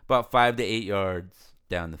about 5 to 8 yards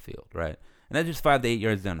down the field, right? And that's just 5 to 8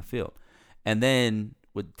 yards down the field. And then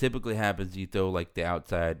what typically happens, you throw like the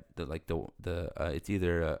outside, it's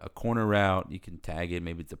either a corner route, you can tag it,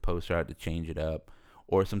 maybe it's a post route to change it up,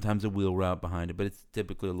 or sometimes a wheel route behind it, but it's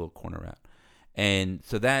typically a little corner route. And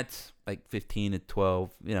so that's like 15 to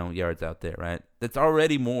 12, yards out there, right? That's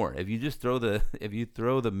already more. If you just if you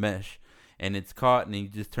throw the mesh and it's caught and he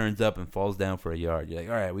just turns up and falls down for a yard, you're like,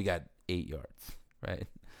 all right, we got 8 yards, right?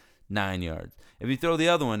 9 yards. If you throw the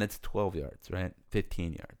other one, that's 12 yards, right?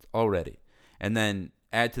 15 yards already. And then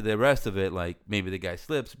add to the rest of it, like maybe the guy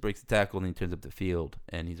slips, breaks the tackle, and he turns up the field,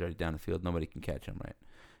 and he's already down the field. Nobody can catch him, right?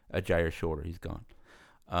 A Jair Shorter, he's gone.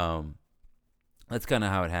 That's kind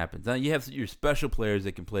of how it happens. Now you have your special players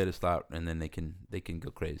that can play the slot, and then they can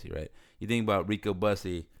go crazy, right? You think about Rico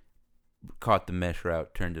Bussey, caught the mesh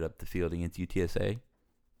route, turned it up the field against UTSA,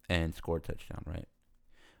 and scored a touchdown, right?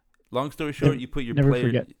 long story short, Never, you put your never player,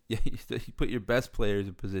 forget. you put your best players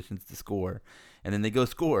in positions to score, and then they go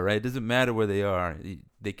score. Right? It doesn't matter where they are;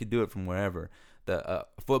 they could do it from wherever. The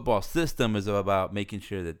football system is about making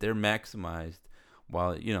sure that they're maximized.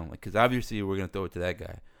 While because obviously we're gonna throw it to that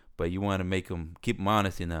guy, but you want to make them keep them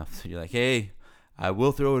honest enough. So you're like, hey, I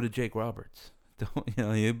will throw it to Jake Roberts. Don't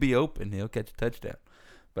he'll be open, he'll catch a touchdown,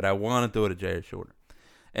 but I want to throw it to Jared Shorter.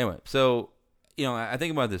 Anyway, so I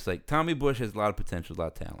think about this like Tommy Bush has a lot of potential, a lot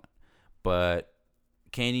of talent, but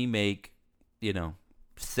can he make,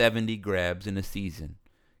 70 grabs in a season,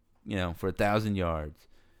 for 1,000 yards,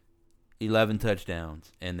 11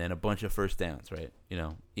 touchdowns, and then a bunch of first downs, right?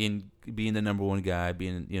 In being the number one guy,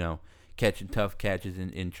 being, catching tough catches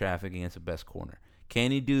in traffic against the best corner.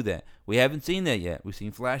 Can he do that? We haven't seen that yet. We've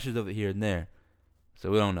seen flashes of it here and there. So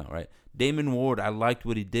we don't know, right? Damon Ward, I liked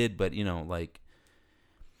what he did, but, like,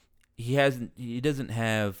 he doesn't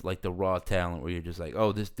have like the raw talent where you're just like,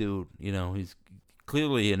 oh, this dude, he's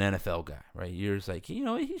clearly an NFL guy, right? You're just like,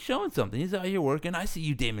 he's showing something. He's out here working. I see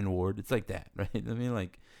you, Damon Ward. It's like that, right? I mean,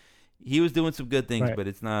 like, he was doing some good things, Right. but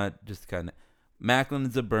it's not just kind of. Macklin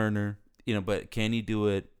is a burner, but can he do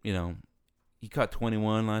it? He caught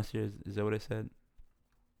 21 last year. Is that what I said?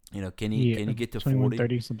 Yeah, Can he get to 21, 40?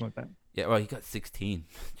 30, something like that. Yeah, well, he got 16.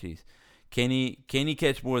 Jeez. Can he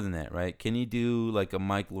catch more than that, right? Can he do like a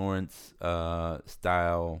Mike Lawrence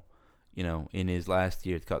style, in his last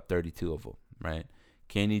year, caught 32 of them, right?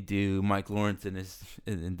 Can he do Mike Lawrence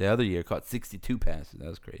in the other year, caught 62 passes? That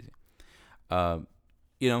was crazy. Um,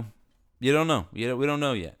 you know, you don't know. We don't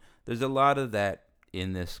know yet. There's a lot of that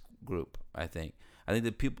in this group, I think. I think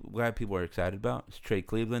the guy people are excited about is Trey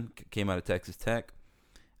Cleveland, came out of Texas Tech.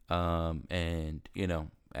 And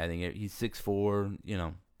I think he's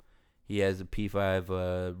 6'4", he has a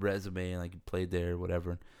P5 resume, like he played there,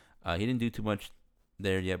 whatever. He didn't do too much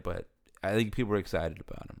there yet, but I think people are excited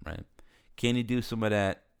about him, right? Can he do some of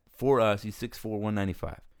that for us? He's 6'4",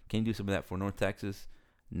 195. Can he do some of that for North Texas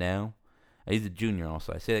now? He's a junior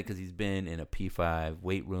also. I say that because he's been in a P5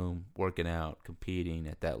 weight room, working out, competing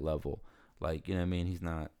at that level. Like, what I mean? He's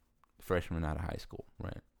not a freshman out of high school,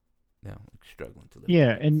 right? Like struggling to lift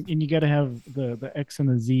Yeah, weights. and you got to have the X and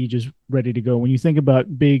the Z just ready to go. When you think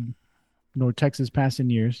about big North Texas passing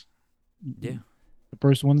years, Yeah. the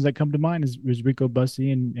first ones that come to mind is Rico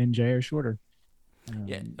Bussey and Jair Shorter.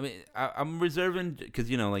 Yeah, Um, I mean, I'm reserving because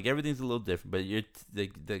like everything's a little different, but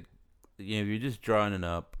you're just drawing it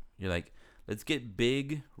up. You're like, let's get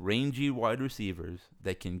big, rangy wide receivers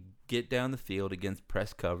that can get down the field against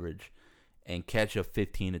press coverage and catch a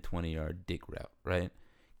 15 to 20 yard dig route, right?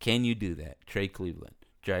 Can you do that? Trey Cleveland,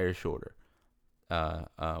 Jair Shorter,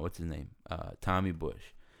 what's his name? Tommy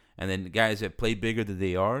Bush, and then the guys that play bigger than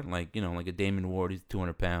they are, like like a Damon Ward, he's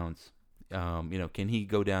 200 pounds. Can he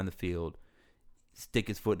go down the field? Stick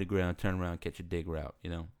his foot in the ground, turn around, catch a dig route.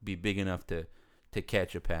 Be big enough to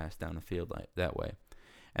catch a pass down the field like that way.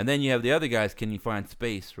 And then you have the other guys. Can you find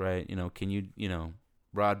space, right? Can you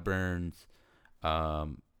Rod Burns,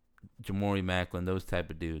 Jamori Macklin, those type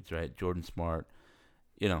of dudes, right? Jordan Smart.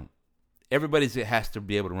 Everybody's has to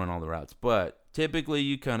be able to run all the routes, but typically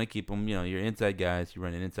you kind of keep them. Your inside guys, you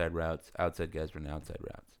run inside routes. Outside guys run outside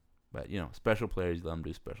routes. But special players, you let them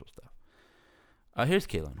do special stuff. Here's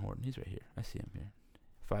Kalen Horton. He's right here. I see him here.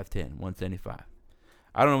 5'10", 175.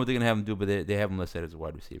 I don't know what they're gonna have him do, but they have him listed as a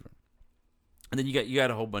wide receiver. And then you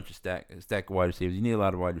got a whole bunch of stack of wide receivers. You need a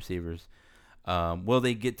lot of wide receivers. Will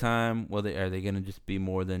they get time? Are they gonna just be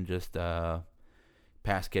more than just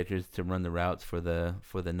pass catchers to run the routes for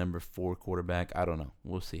the number 4 quarterback? I don't know.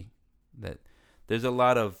 We'll see. That there's a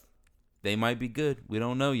lot of they might be good. We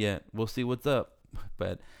don't know yet. We'll see what's up.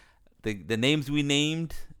 But the names we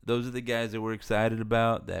named, those are the guys that we're excited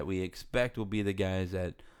about, that we expect will be the guys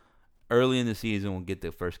that early in the season will get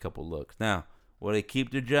the first couple looks. Now, will they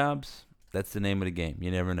keep their jobs? That's the name of the game. You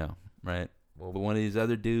never know, right? Well, one of these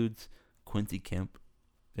other dudes, Quincy Kemp,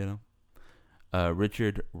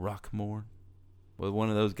 Richard Rockmore, will one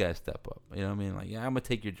of those guys step up? You know what I mean? Like, yeah, I'm going to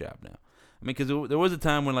take your job now. I mean, because there was a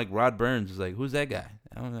time when, like, Rod Burns was like, who's that guy?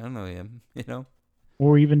 I don't know him,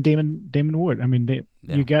 or even Damon Ward. I mean,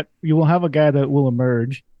 Yeah. you will have a guy that will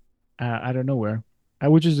emerge out of nowhere,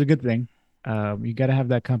 which is a good thing. You got to have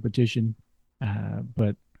that competition,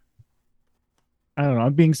 but I don't know.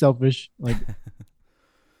 I'm being selfish. Like,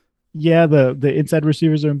 yeah, the inside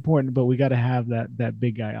receivers are important, but we got to have that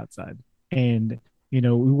big guy outside. And we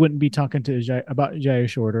wouldn't be talking about Jair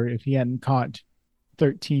Shorter if he hadn't caught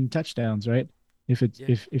 13 touchdowns, right? Yeah.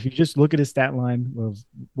 If you just look at his stat line of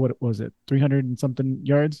what was it, 300 and something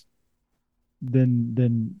yards,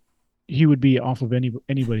 then he would be off of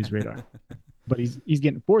anybody's radar. but he's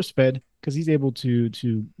getting force fed because he's able to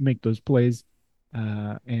make those plays,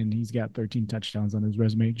 and he's got 13 touchdowns on his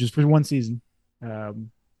resume just for one season.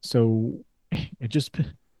 Um, so it just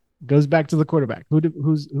goes back to the quarterback.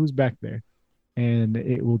 Who's back there, and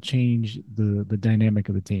it will change the dynamic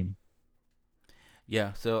of the team.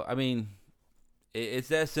 Yeah. So I mean, it's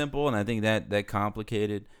that simple, and I think that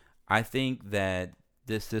complicated. I think that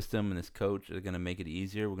this system and this coach are going to make it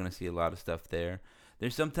easier. We're going to see a lot of stuff there.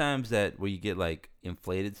 There's sometimes that where you get like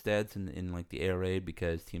inflated stats in like the air raid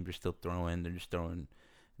because teams are still throwing. They're just throwing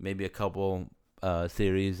maybe a couple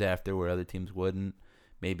series after where other teams wouldn't.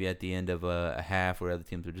 Maybe at the end of a half where other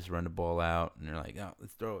teams would just run the ball out and they're like, oh,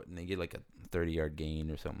 let's throw it, and they get like a 30-yard gain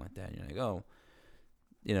or something like that. And you're like, oh,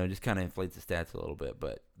 just kind of inflates the stats a little bit.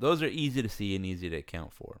 But those are easy to see and easy to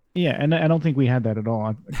account for. Yeah, and I don't think we had that at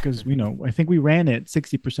all because I think we ran it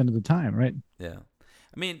 60% of the time, right? Yeah.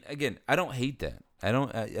 I mean, again, I don't hate that. I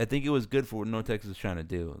don't. I think it was good for what North Texas was trying to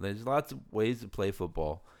do. There's lots of ways to play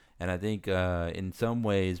football, and I think in some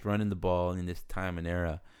ways running the ball in this time and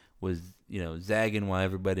era was zagging while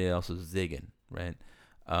everybody else was zigging, right?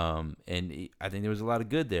 I think there was a lot of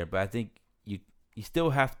good there, but I think you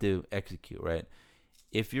still have to execute, right?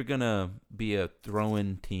 If you're gonna be a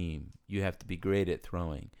throwing team, you have to be great at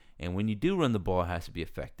throwing, and when you do run the ball, it has to be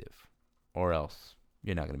effective, or else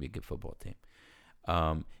you're not gonna be a good football team.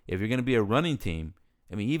 If you're going to be a running team,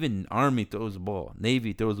 I mean, even Army throws the ball.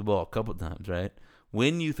 Navy throws the ball a couple times, right?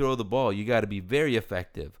 When you throw the ball, you got to be very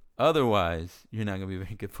effective. Otherwise, you're not going to be a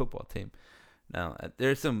very good football team. Now,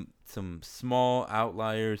 there's some small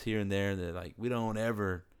outliers here and there that, like, we don't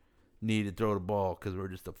ever need to throw the ball because we're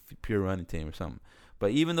just a pure running team or something.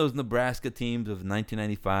 But even those Nebraska teams of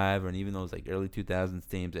 1995 and even those, like, early 2000s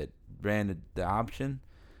teams that ran the option,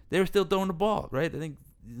 they were still throwing the ball, right? I think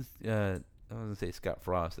I was going to say Scott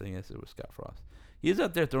Frost. I think it was Scott Frost. He was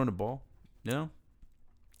out there throwing the ball,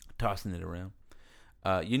 tossing it around.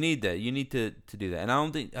 You need that. You need to do that. And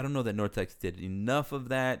I don't know that North Texas did enough of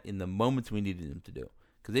that in the moments we needed them to do.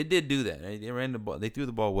 Because they did do that. Right? They ran the ball. They threw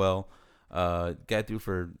the ball well. Got through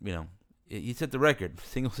for, he set the record,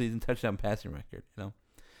 single season touchdown passing record,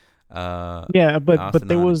 Yeah, but Austin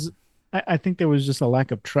there Nani. was I think there was just a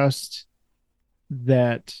lack of trust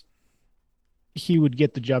that he would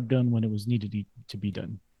get the job done when it was needed to be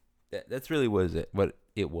done. That's really what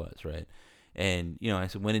it was, right? And, I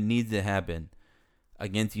said when it needs to happen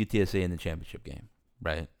against UTSA in the championship game,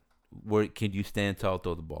 right? Where could you stand tall,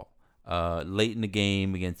 throw the ball? Late in the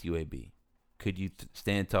game against UAB, could you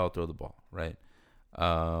stand tall, throw the ball, right?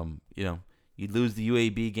 You lose the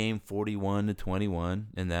UAB game 41-21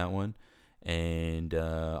 in that one, and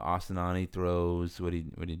Austin Ani throws what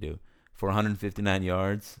did he do for 159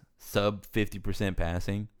 yards, sub 50%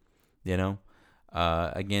 passing,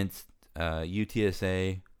 against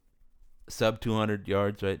UTSA, sub 200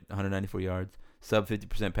 yards, right? 194 yards, sub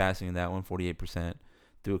 50% passing in that one, 48%,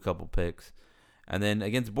 threw a couple picks. And then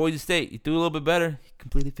against Boise State, he threw a little bit better. He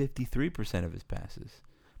completed 53% of his passes,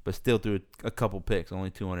 but still threw a couple picks,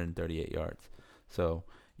 only 238 yards. So,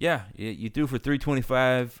 yeah, you threw for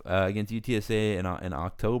 325 against UTSA in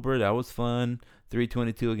October. That was fun.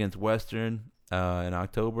 322 against Western in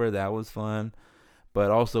October. That was fun. But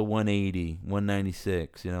also 180,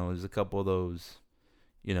 196. There's a couple of those.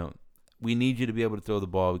 We need you to be able to throw the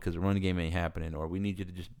ball because the running game ain't happening, or we need you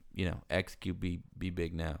to just execute, be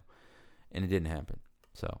big now, and it didn't happen.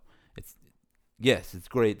 So it's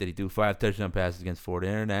great that he threw 5 touchdown passes against Florida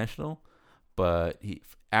International, but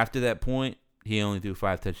after that point he only threw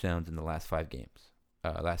 5 touchdowns in the last 4 games.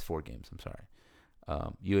 I'm sorry.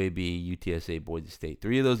 UAB, UTSA, Boise State.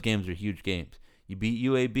 3 of those games are huge games. You beat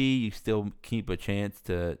UAB, you still keep a chance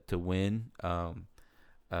to win. I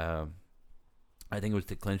think it was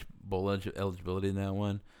to clinch bowl eligibility in that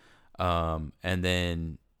one. And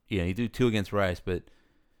then, he threw 2 against Rice, but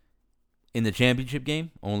in the championship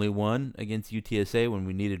game, only 1 against UTSA when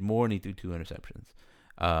we needed more, and he threw 2 interceptions.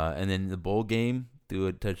 And then in the bowl game, threw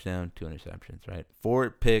a touchdown, 2 interceptions, right? 4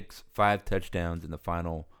 picks, 5 touchdowns in the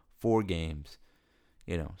final 4 games.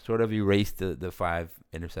 Sort of erased the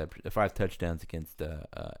 5 touchdowns against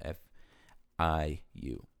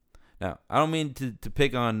FIU. Now, I don't mean to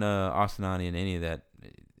pick on Austinani in any of that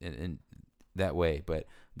in that way, but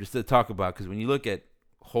just to talk about, because when you look at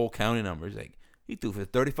whole county numbers, like he threw for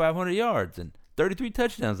 3,500 yards and 33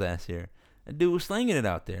 touchdowns last year. That dude was slinging it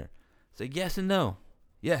out there. It's like yes and no.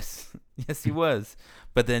 Yes, yes he was,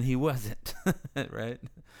 but then he wasn't, right?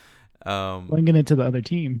 Flinging it to the other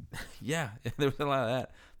team. Yeah, there was a lot of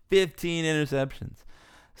that. 15 interceptions.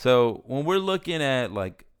 So when we're looking at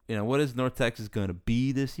what is North Texas going to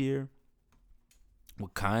be this year?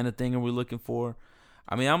 What kind of thing are we looking for?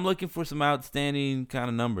 I mean, I'm looking for some outstanding kind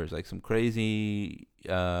of numbers, like some crazy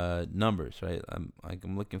numbers, right?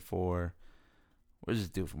 I'm looking for where's this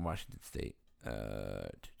dude from Washington State?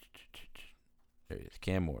 There he is,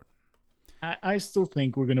 Cam Ward. I still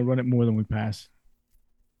think we're gonna run it more than we pass.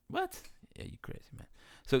 What? Yeah, you crazy man.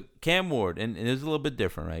 So Cam Ward, and it was a little bit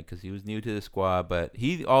different, right? Because he was new to the squad, but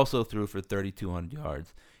he also threw for 3,200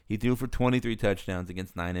 yards. He threw for 23 touchdowns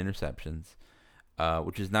against 9 interceptions,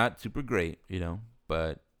 which is not super great,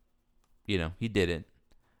 but he did it.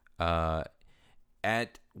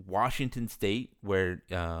 At Washington State, where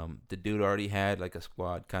the dude already had like a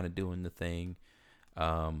squad kind of doing the thing.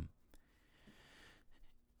 Um,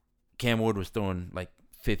 Cam Ward was throwing like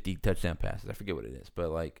 50 touchdown passes. I forget what it is, but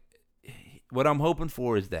like what I'm hoping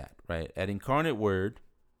for is that, right? At Incarnate Word,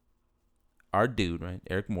 our dude, right,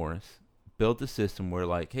 Eric Morris, built a system where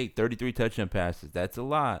like, hey, 33 touchdown passes, that's a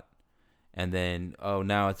lot. And then, oh,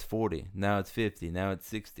 now it's 40, now it's 50, now it's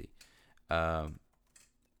 60. I'm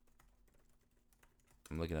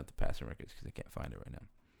looking at the passing records because I can't find it right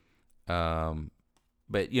now.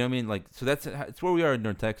 But you know what I mean, like, so it's where we are in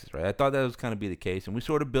North Texas, right? I thought that was kind of be the case, and we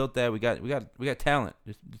sort of built that. We got talent.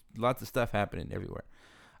 There's lots of stuff happening everywhere.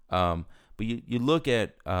 But you look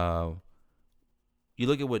at what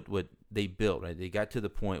they built, right? They got to the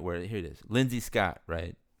point where here it is, Lindsey Scott,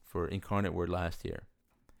 right, for Incarnate Word last year,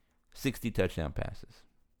 60 touchdown passes.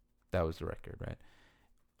 That was the record, right?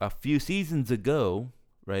 A few seasons ago,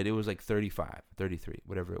 right, it was like 35, 33,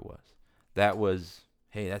 whatever it was. That was,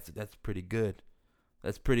 hey, that's pretty good.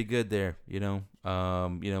 That's pretty good there, for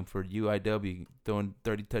UIW throwing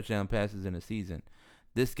 30 touchdown passes in a season.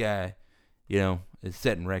 This guy, is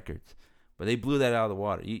setting records. But they blew that out of the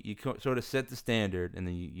water. You sort of set the standard, and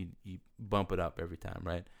then you bump it up every time,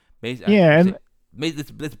 right?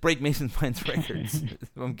 Let's break Mason Fine's records.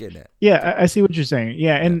 That's what I'm getting at. Yeah, I see what you're saying.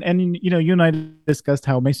 Yeah, and you and I discussed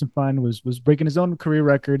how Mason Fine was breaking his own career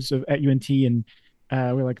records at UNT, and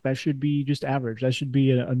we're like that should be just average. That should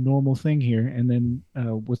be a normal thing here. And then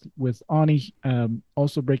with Ani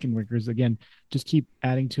also breaking records again, just keep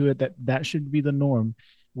adding to it. That should be the norm,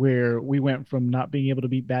 where we went from not being able to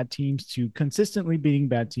beat bad teams to consistently beating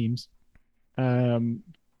bad teams,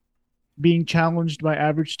 being challenged by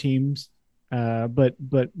average teams, but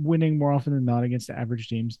winning more often than not against the average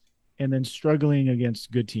teams, and then struggling against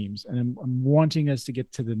good teams. And I'm wanting us to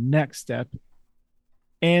get to the next step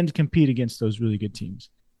and compete against those really good teams,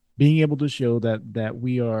 being able to show that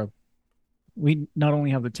we not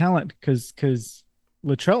only have the talent because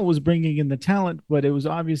Luttrell was bringing in the talent, but it was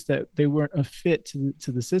obvious that they weren't a fit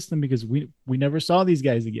to the system because we never saw these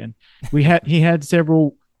guys again. He had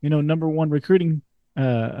several number one recruiting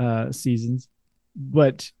seasons,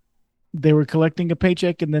 but they were collecting a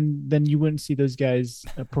paycheck, and then you wouldn't see those guys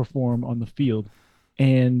perform on the field,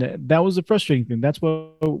 and that was a frustrating thing. That's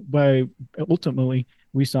why ultimately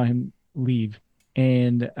we saw him leave.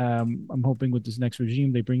 And I'm hoping with this next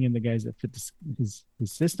regime they bring in the guys that fit his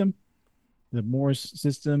system, the Morris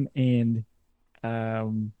system, and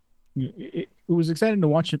it was exciting to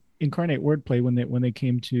watch Incarnate Wordplay when they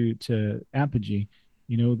came to Apogee.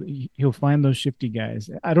 He'll find those shifty guys.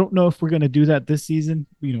 I don't know if we're going to do that this season.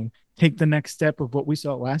 Take the next step of what we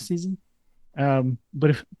saw last season.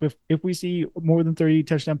 But if we see more than 30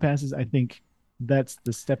 touchdown passes, I think that's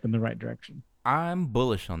the step in the right direction. I'm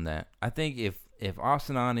bullish on that. I think if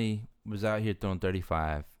Austin Ani was out here throwing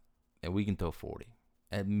 35, and we can throw 40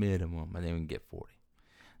 at minimum, and then we can get 40.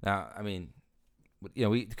 Now, I mean,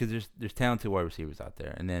 because there's talented wide receivers out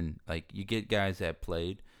there, and then like you get guys that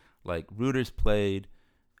played, like Reuters played,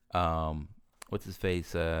 what's his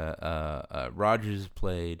face, Rogers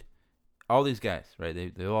played, all these guys,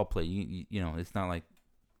 right? They all play. It's not like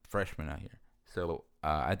freshmen out here. So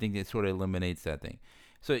I think it sort of eliminates that thing.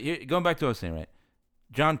 So going back to what I was saying, right?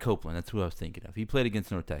 John Copeland, that's who I was thinking of. He played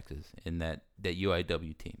against North Texas in that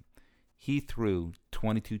UIW team. He threw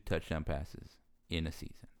 22 touchdown passes in a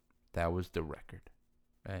season. That was the record,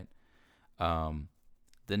 right?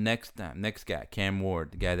 The next guy, Cam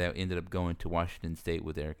Ward, the guy that ended up going to Washington State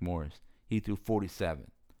with Eric Morris, he threw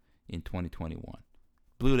 47 in 2021.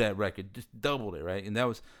 Blew that record, just doubled it, right? And that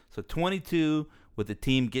was, so 22 with the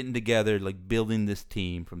team getting together, like building this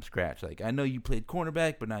team from scratch. Like, I know you played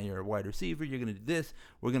cornerback, but now you're a wide receiver. You're going to do this.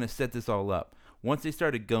 We're going to set this all up. Once they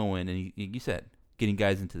started going, and you said, getting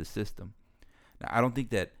guys into the system. Now, I don't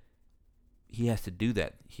think that he has to do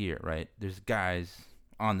that here, right? There's guys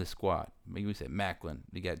on the squad. Maybe we said Macklin.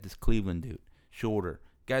 You got this Cleveland dude, Shorter,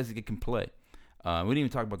 guys that can play. We didn't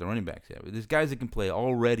even talk about the running backs yet. But there's guys that can play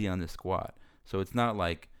already on this squad. So it's not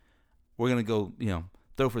like we're going to go,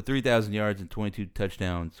 throw for 3,000 yards and 22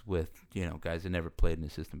 touchdowns with, guys that never played in the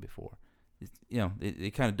system before.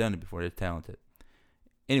 They kind of done it before. They're talented.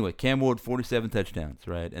 Anyway, Cam Ward 47 touchdowns,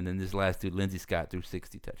 right? And then this last dude, Lindsey Scott, threw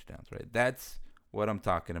 60 touchdowns, right? That's what I'm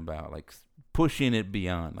talking about, like pushing it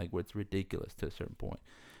beyond, like where it's ridiculous to a certain point.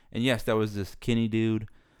 And yes, that was this Kenny dude.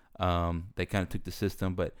 That kind of took the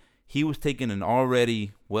system, but he was taking an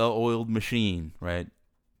already well-oiled machine, right?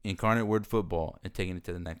 Incarnate Word football, and taking it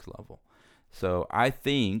to the next level. So I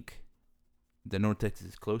think that North Texas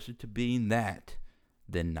is closer to being that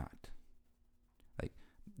than not. Like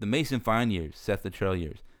the Mason Fine years, Seth Luttrell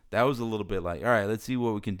years, that was a little bit like, all right, let's see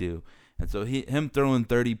what we can do. And so him throwing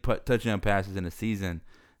 30 touchdown passes in a season,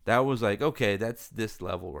 that was like, okay, that's this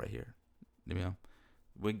level right here.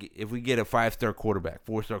 If we get a 5-star quarterback,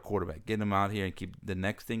 4-star quarterback, get him out here and keep the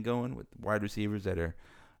next thing going with wide receivers that are,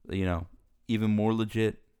 even more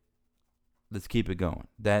legit. Let's keep it going.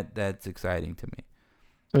 That's exciting to me.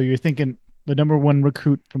 So you're thinking the number one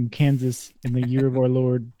recruit from Kansas in the year of our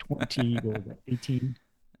Lord 2018.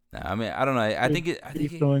 I mean, I don't know. I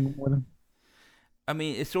think throwing with him. I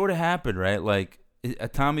mean, it sort of happened, right? Like a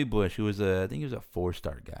Tommy Bush, who was I think he was a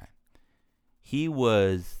 4-star guy. He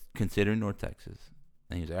was considering North Texas,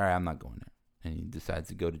 and he was like, all right, I'm not going there, and he decides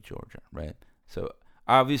to go to Georgia, right? So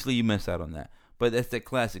obviously you miss out on that, but that's that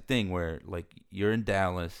classic thing where like you're in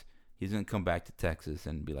Dallas. He's going to come back to Texas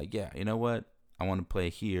and be like, yeah, you know what? I want to play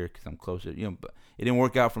here because I'm closer. But it didn't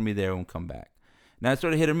work out for me there. I won't come back. Now, it's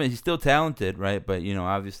sort of hit or miss. He's still talented, right? But,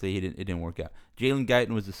 obviously it didn't work out. Jalen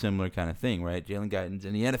Guyton was a similar kind of thing, right? Jalen Guyton's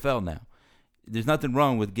in the NFL now. There's nothing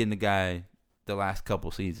wrong with getting a guy the last couple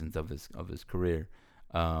seasons of his career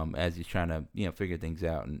as he's trying to, figure things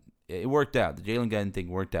out. And it worked out. The Jalen Guyton thing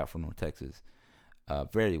worked out for North Texas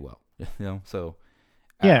very well, so –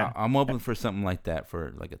 yeah, I'm open for something like that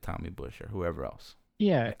for like a Tommy Bush or whoever else.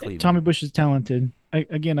 Yeah, Tommy Bush is talented. I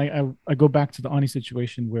go back to the Ani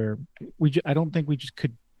situation where I don't think we just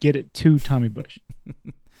could get it to Tommy Bush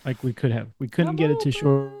like we could have. We couldn't get it to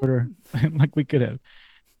Shorter like we could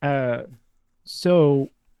have.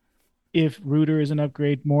 So if Reuter is an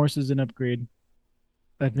upgrade, Morris is an upgrade,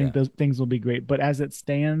 I think those things will be great. But as it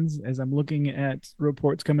stands, as I'm looking at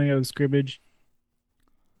reports coming out of scrimmage,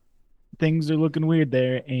 things are looking weird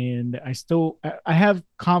there, and I have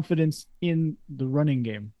confidence in the running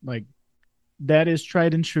game. Like that is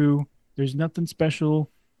tried and true. There's nothing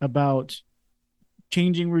special about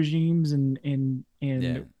changing regimes and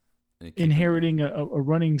inheriting a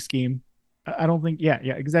running scheme. I don't think. Yeah,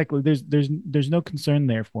 exactly. There's no concern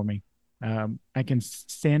there for me. I can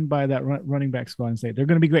stand by that running back squad and say they're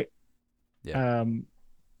going to be great. Yeah.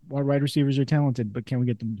 Wide receivers are talented, but can we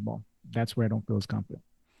get them the ball? That's where I don't feel as confident.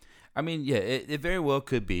 I mean, yeah, it very well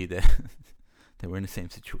could be that that we're in the same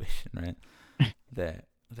situation, right? That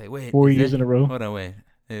like, wait, 4 years in a row. Hold on, wait.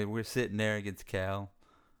 We're sitting there against Cal.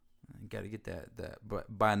 Got to get that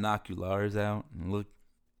binoculars out and look.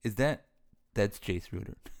 That's Jace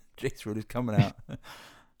Reuter? Jace Reuter's coming out.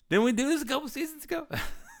 Didn't we do this a couple seasons ago?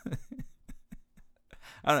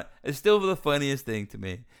 I don't know. It's still the funniest thing to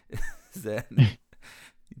me is that he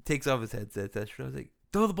takes off his headset. That's true. I was like,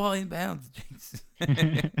 throw the ball inbounds, Jace.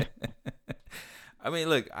 I mean,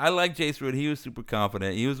 look, I like Jace Reuter. He was super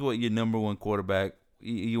confident. He was your number one quarterback.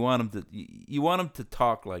 You want him to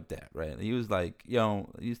talk like that, right? He was like,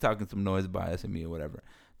 he's talking some noise bias at me or whatever.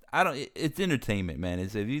 It's entertainment, man.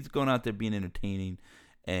 It's if he's going out there being entertaining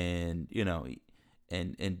and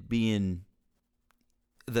and being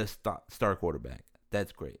the star quarterback,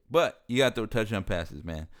 that's great. But you got to throw touchdown passes,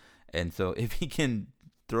 man. And so if he can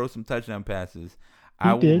throw some touchdown passes,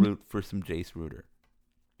 I will root for some Jace Reuter.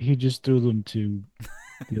 He just threw them to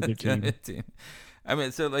the other team. I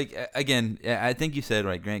mean, so like again, I think you said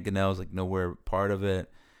right. Grant Gunnell's like nowhere part of it.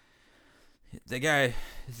 The guy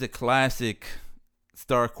is a classic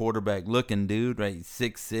star quarterback looking dude, right?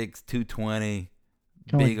 6'6", 220,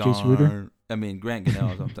 big like arm. Reuter? I mean, Grant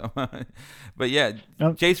Gunnell. I'm talking about. But yeah,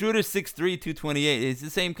 Jace Reuter's 6'3", 228. It's the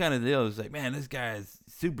same kind of deal. It's like, man, this guy is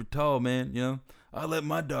super tall, man. I'll let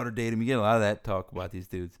my daughter date him. You get a lot of that talk about these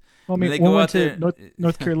dudes. Well, I mean, one went to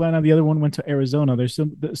North Carolina. The other one went to Arizona. There's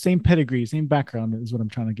the same pedigree, same background is what I'm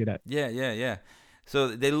trying to get at. Yeah. So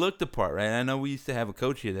they looked the part, right? I know we used to have a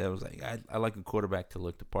coach here that was like, I like a quarterback to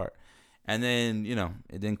look the part. And then,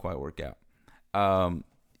 it didn't quite work out. I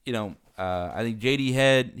think J.D.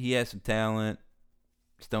 Head, he has some talent.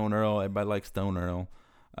 Stone Earl, everybody likes Stone Earl.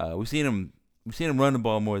 We've seen him run the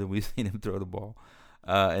ball more than we've seen him throw the ball.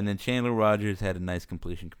 And then Chandler Rogers had a nice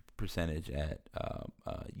completion percentage at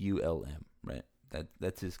ULM, right?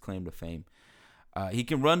 That's his claim to fame. He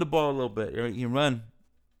can run the ball a little bit. He can run.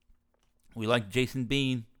 We like Jason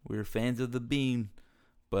Bean. We're fans of the Bean.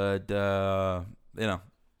 But, I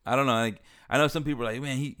don't know. I know some people are like,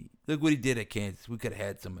 man, look what he did at Kansas. We could have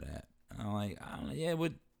had some of that. And I'm like, I don't know, yeah,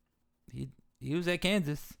 what he was at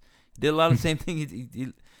Kansas. He did a lot of the same thing. He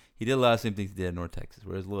did a lot of the same things he did at North Texas,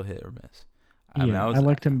 where it was a little hit or miss. I mean, Yeah, I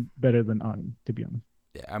liked him better than Ani, to be honest.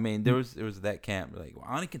 Yeah, I mean, there was that camp like, well,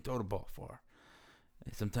 Ani can throw the ball far.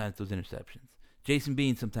 Sometimes those interceptions. Jason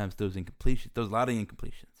Bean sometimes throws incompletions. Throws a lot of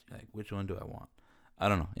incompletions. You're like, which one do I want? I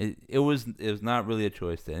don't know. It was not really a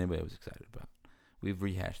choice that anybody was excited about. We've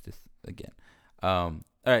rehashed this again. All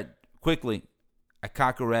right, quickly.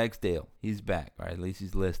 Akaka Ragsdale, he's back. All right, at least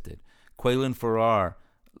he's listed. Quaylen Farrar,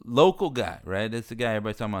 local guy, right? That's the guy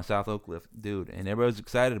everybody's talking about, South Oak Cliff dude, and everybody's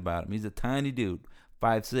excited about him. He's a tiny dude,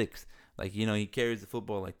 5'6". Like, he carries the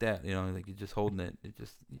football like that. Like he's just holding it. He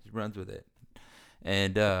just runs with it.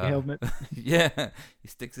 And helmet. yeah, he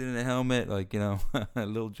sticks it in a helmet, like a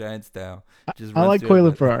little giant style. Just I like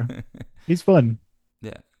Quaylen Farrar. He's fun.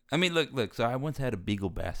 Yeah, I mean, look. So I once had a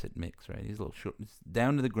Beagle Basset mix, right? He's a little short, it's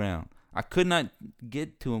down to the ground. I could not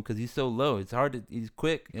get to him because he's so low. It's hard to. He's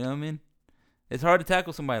quick. You know what I mean? It's hard to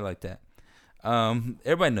tackle somebody like that.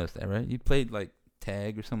 Everybody knows that, right? You played like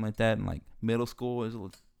tag or something like that in like middle school. He's a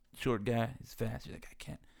little short guy. He's fast. You're like, I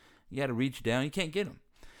can't. You got to reach down. You can't get him.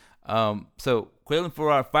 So Quaylen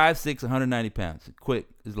Farrar, 5'6", 190 pounds, quick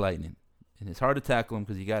as lightning, and it's hard to tackle him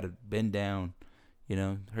because you got to bend down,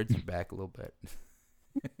 hurts your back a little bit.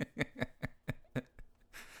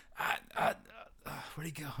 Where'd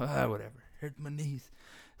he go? Whatever, hurt my knees.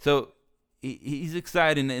 So he's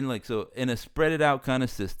exciting, and so in a spread it out kind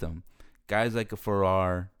of system, guys like a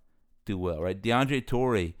Farrar do well, right? DeAndre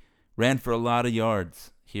Torrey ran for a lot of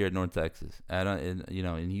yards here at North Texas, and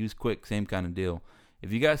he was quick, same kind of deal.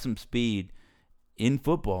 If you got some speed in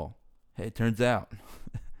football, hey, it turns out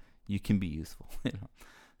you can be useful.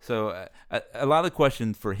 So a lot of the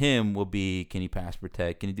questions for him will be, can he pass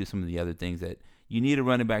protect? Can he do some of the other things that you need a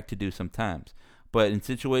running back to do sometimes? But in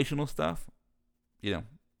situational stuff, they'll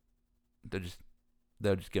just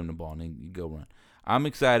give him the ball and then you go run. I'm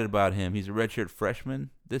excited about him. He's a redshirt freshman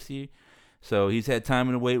this year, so he's had time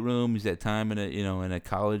in the weight room. He's had time in a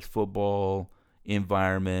college football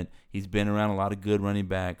environment. He's been around a lot of good running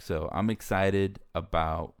backs, so I'm excited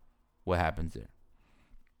about what happens there.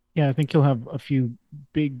 Yeah, I think he'll have a few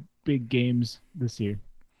big games this year.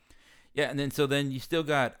 Yeah, and then you still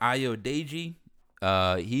got Ayo Deji.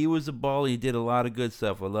 He was a baller. He did a lot of good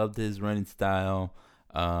stuff. I loved his running style.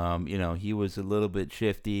 He was a little bit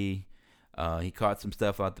shifty. He caught some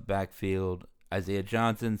stuff out the backfield. Isaiah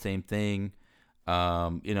Johnson, same thing.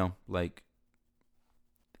 Like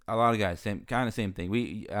a lot of guys, same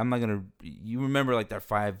thing. I'm not gonna. You remember like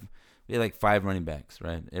we had like 5 running backs,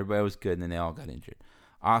 right? Everybody was good, and then they all got injured.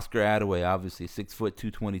 Oscar Attaway, obviously 6 foot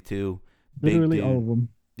 222, literally all of them.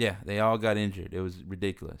 Yeah, they all got injured. It was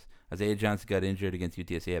ridiculous. Isaiah Johnson got injured against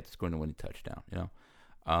UTSA after scoring the winning touchdown.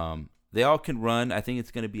 They all can run. I think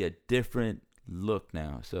it's going to be a different look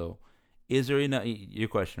now. So, is there enough? Your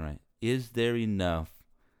question, right? Is there enough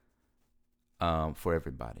for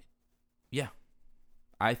everybody? Yeah,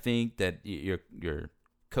 I think that your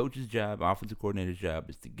coach's job, offensive coordinator's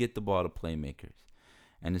job, is to get the ball to playmakers,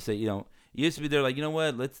 and to say, it used to be they're like, you know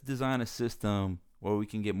what? Let's design a system where we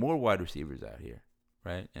can get more wide receivers out here,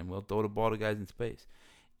 right? And we'll throw the ball to guys in space.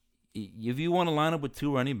 If you want to line up with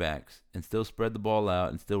 2 running backs and still spread the ball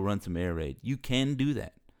out and still run some air raid, you can do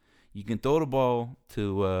that. You can throw the ball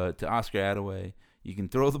to Oscar Attaway. You can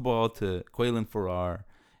throw the ball to Quaylen Farrar,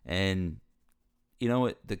 and you know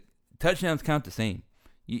what? The touchdowns count the same.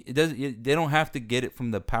 They don't have to get it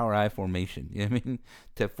from the power I formation. You know what I mean?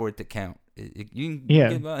 For it to count. You can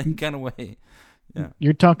get it any kind of way. Yeah.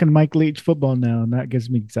 You're talking Mike Leach football now, and that gets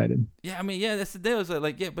me excited. Yeah, I mean, that's the deal. It's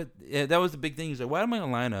like, that was the big thing. He's like, why am I going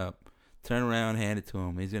to line up, turn around, hand it to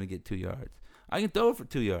him? He's going to get 2 yards. I can throw it for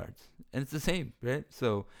 2 yards, and it's the same, right?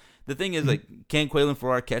 So the thing is, like, can Quaylen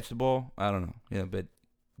Farrar catch the ball? I don't know. Yeah, but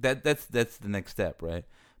that's the next step, right?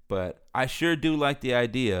 But I sure do like the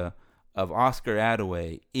idea of Oscar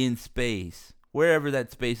Attaway in space, wherever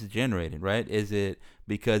that space is generated, right? Is it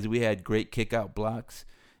because we had great kick-out blocks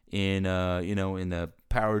in the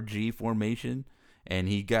power G formation, and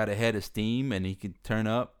he got ahead of steam, and he could turn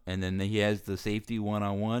up, and then he has the safety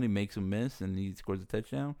one-on-one, he makes him miss, and he scores a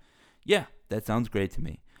touchdown? Yeah, that sounds great to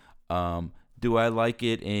me. Do I like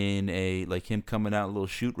it in him coming out a little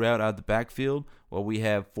shoot route out of the backfield while we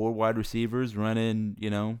have 4 wide receivers running,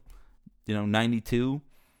 92,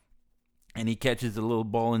 and he catches a little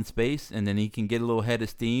ball in space, and then he can get a little head of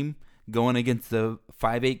steam going against the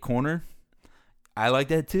 5'8" corner? I like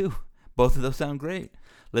that too. Both of those sound great.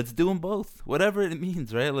 Let's do them both. Whatever it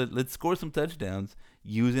means, right? Let's score some touchdowns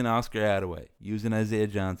using Oscar Attaway, using Isaiah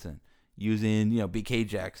Johnson, using, BK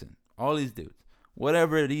Jackson, all these dudes.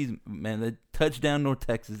 whatever it is, man. The touchdown North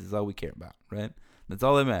Texas is all we care about, right? That's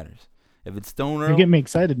all that matters. If it's Stone You're Earl, getting me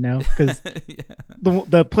excited now because yeah,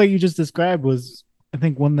 the play you just described was, I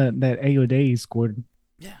think, one that Ayo scored.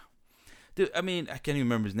 yeah, dude. I mean, I can't even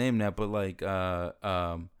remember his name now, but like,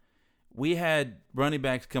 we had running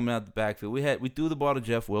backs coming out the backfield. We threw the ball to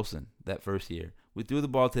Jeff Wilson that first year. We threw the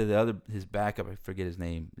ball to his backup. I forget his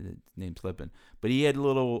name. His name slipping. But he had a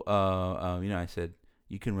little. I said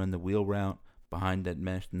you can run the wheel route behind that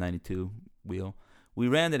mesh 92 wheel. We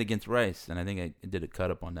ran that against Rice, and I think I did a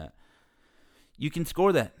cut up on that. You can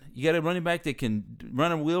score that. You got a running back that can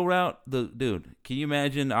run a wheel route. Dude, can you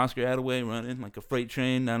imagine Oscar Attaway running like a freight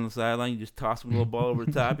train down the sideline? You just toss him a little ball over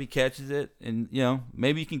the top. He catches it, and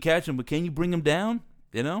maybe you can catch him, but can you bring him down?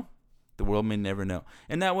 The world may never know.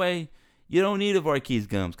 And that way, you don't need a Varkey's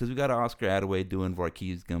Gums because we got an Oscar Attaway doing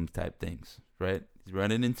Varkey's Gums type things, right? He's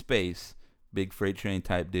running in space, big freight train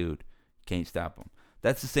type dude. Can't stop him.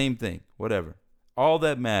 That's the same thing. Whatever. All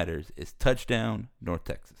that matters is touchdown, North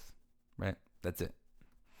Texas, right? That's it.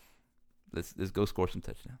 Let's go score some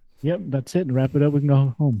touchdowns. Yep, that's it. Wrap it up. We can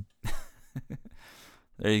go home.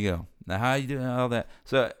 There you go. Now, how you doing all that?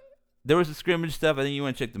 So there was the scrimmage stuff. I think you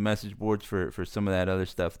want to check the message boards for some of that other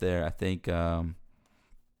stuff there. I think I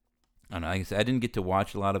don't know. Like I said, I didn't get to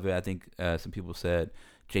watch a lot of it. I think some people said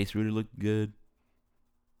Chase Ruder looked good.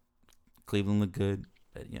 Cleveland looked good.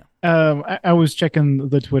 But, I was checking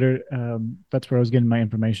the Twitter. That's where I was getting my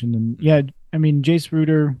information, and yeah, I mean, Jace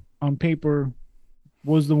Ruder on paper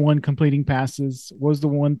was the one completing passes, was the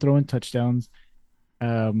one throwing touchdowns.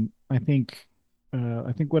 I think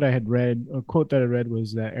what I had read, a quote that I read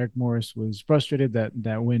was that Eric Morris was frustrated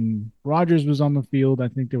that when Rodgers was on the field, I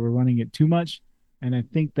think they were running it too much, and I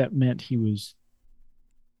think that meant he was,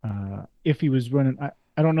 if he was running,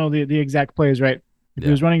 I don't know the exact plays, right? If he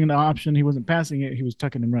was running an option, he wasn't passing it, he was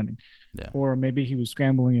tucking and running. Yeah. Or maybe he was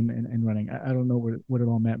scrambling and running. I don't know what it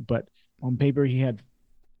all meant, but on paper he had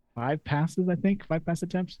 5 passes, I think, 5 pass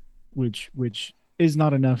attempts, which is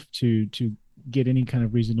not enough to get any kind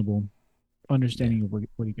of reasonable understanding of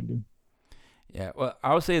what he can do. Yeah, well,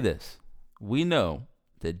 I'll say this. We know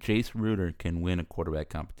that Jace Ruder can win a quarterback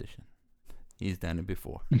competition. He's done it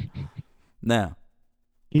before. Now,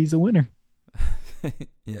 he's a winner.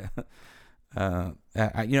 Yeah.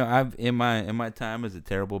 I've in my time as a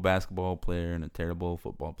terrible basketball player and a terrible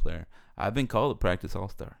football player, I've been called a practice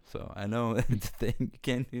all-star. So I know it's a thing. You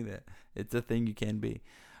can't do that. It's a thing you can be.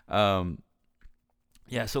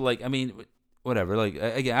 Yeah. So like, I mean, whatever. Like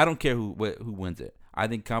again, I don't care who wins it. I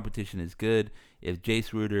think competition is good. If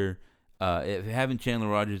Jace Ruder, if having Chandler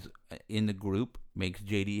Rogers in the group makes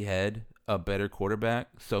JD Head a better quarterback,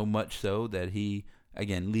 so much so that he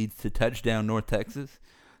again leads to touchdown North Texas,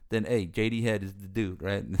 then hey, JD Head is the dude,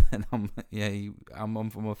 right? And I'm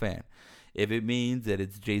a fan. If it means that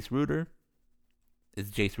it's Jace Ruder, it's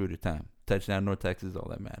Jace Ruder time. Touchdown North Texas, all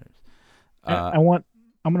that matters. I'm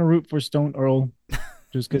gonna root for Stone Earl,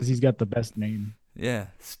 just because he's got the best name. Yeah,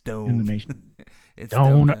 Stone in the nation. It's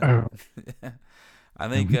Stone Earl. Yeah. I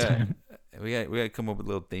think we got to come up with a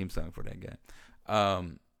little theme song for that guy.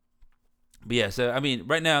 But yeah, so I mean,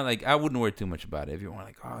 right now, like I wouldn't worry too much about it. If you're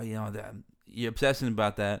like, oh, that you're obsessing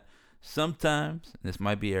about that. Sometimes this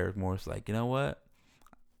might be Eric Morris. Like, you know what?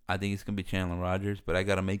 I think it's gonna be Chandler Rogers, but I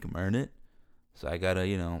gotta make him earn it. So I gotta,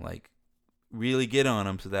 like really get on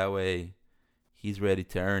him so that way he's ready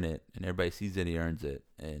to earn it, and everybody sees that he earns it,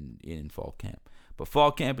 and in fall camp. But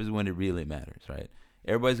fall camp is when it really matters, right?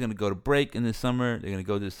 Everybody's gonna go to break in the summer. They're gonna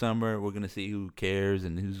go this summer. We're gonna see who cares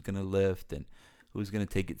and who's gonna lift and who's gonna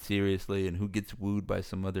take it seriously and who gets wooed by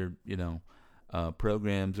some other,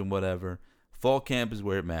 programs and whatever. Fall camp is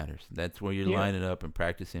where it matters. That's where you're lining up and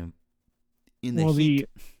practicing in the heat.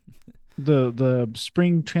 The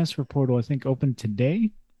spring transfer portal, I think, opened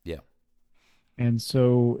today. Yeah. And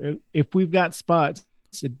so if we've got spots,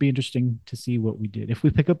 it'd be interesting to see what we did. If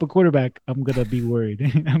we pick up a quarterback, I'm going to be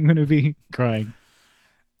worried. I'm going to be crying.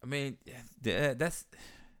 I mean, that's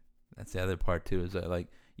the other part, too, is that, like,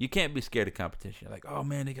 you can't be scared of competition. Like, oh,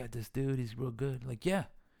 man, they got this dude. He's real good. Like, yeah,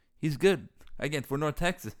 he's good. Again, for North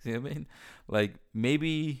Texas, you know what I mean? Like,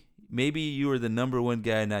 maybe you were the number 1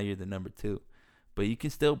 guy, now you're the number 2. But you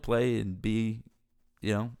can still play and be,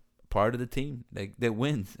 part of the team that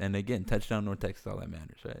wins. And again, touchdown North Texas, all that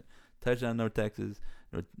matters, right? Touchdown North Texas,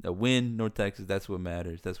 a win North Texas, that's what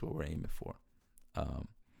matters. That's what we're aiming for.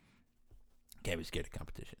 Can't be scared of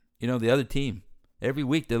competition. The other team, every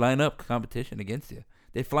week they line up competition against you.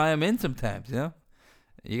 They fly them in sometimes,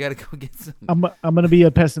 You got to go get some. I'm going to be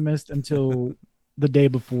a pessimist until the day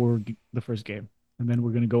before the first game. And then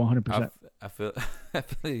we're going to go 100%. I feel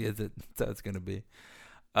that's how it's going to be.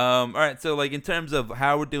 All right, so like in terms of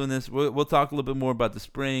how we're doing this, we'll talk a little bit more about the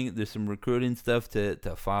spring. There's some recruiting stuff to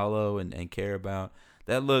follow and care about.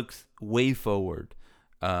 That looks way forward.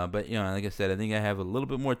 But like I said, I think I have a little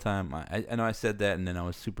bit more time. I know I said that, and then I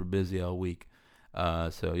was super busy all week.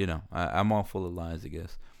 So I'm all full of lies, I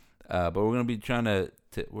guess. But we're gonna be trying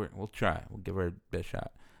we'll try. We'll give our best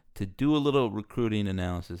shot to do a little recruiting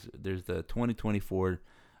analysis. There's the 2024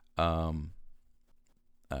 um,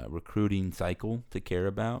 recruiting cycle to care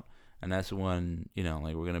about, and that's the one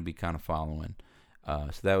like we're gonna be kind of following.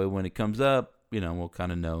 So that way, when it comes up, we'll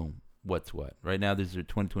kind of know what's what. Right now, there's a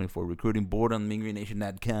 2024 recruiting board on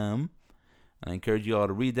MingRainNation.com. I encourage you all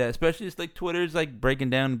to read that, especially it's like Twitter's like breaking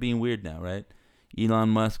down and being weird now, right? Elon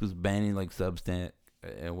Musk was banning like Substack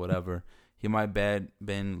and whatever. He might ban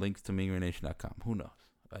links to MingRainNation.com. Who knows?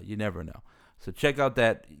 You never know. So check out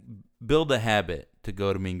that. Build a habit to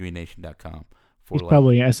go to MingRainNation.com. He's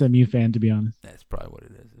probably an SMU fan, to be honest. That's probably what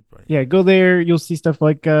it is. Yeah, go there. You'll see stuff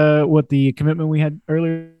like what the commitment we had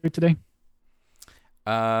earlier today.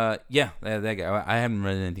 Yeah, that guy. I haven't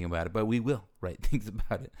read anything about it, but we will write things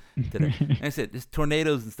about it today. Like I said, there's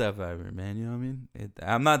tornadoes and stuff out here, man. You know what I mean?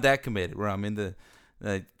 I'm not that committed where I'm into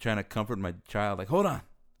trying to comfort my child. Like, hold on,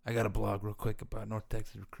 I got a blog real quick about North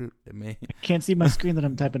Texas recruit. I can't see my screen that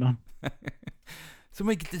I'm typing on.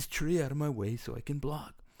 Somebody get this tree out of my way so I can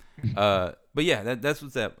blog. But yeah, that's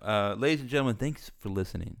what's up. Ladies and gentlemen, thanks for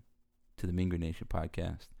listening to the Minger Nation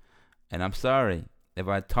podcast. And I'm sorry if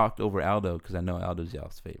I talked over Aldo, because I know Aldo's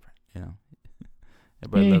y'all's favorite.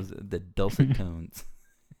 Everybody loves the dulcet tones.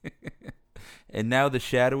 And now the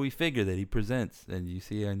shadowy figure that he presents and you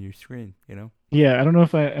see on your screen. Yeah, I don't know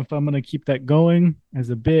if I'm gonna keep that going as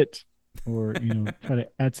a bit, or try to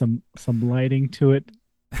add some lighting to it.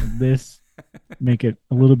 This make it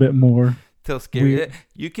a little bit more. Tell scary.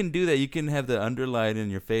 You can do that. You can have the underline in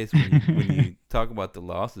your face when you talk about the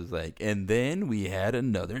losses, and then we had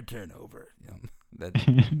another turnover.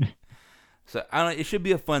 So I don't. It should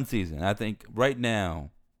be a fun season. I think right now,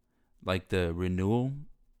 like the renewal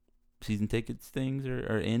season tickets things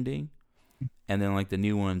are ending, and then like the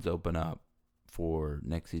new ones open up for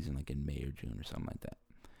next season, like in May or June or something like that.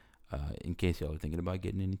 In case y'all are thinking about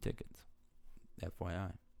getting any tickets,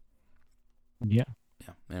 FYI. Yeah.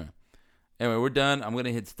 Yeah. Anyway, we're done. I'm going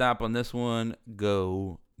to hit stop on this one.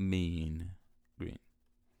 Go Mean Green.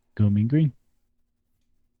 Go Mean Green.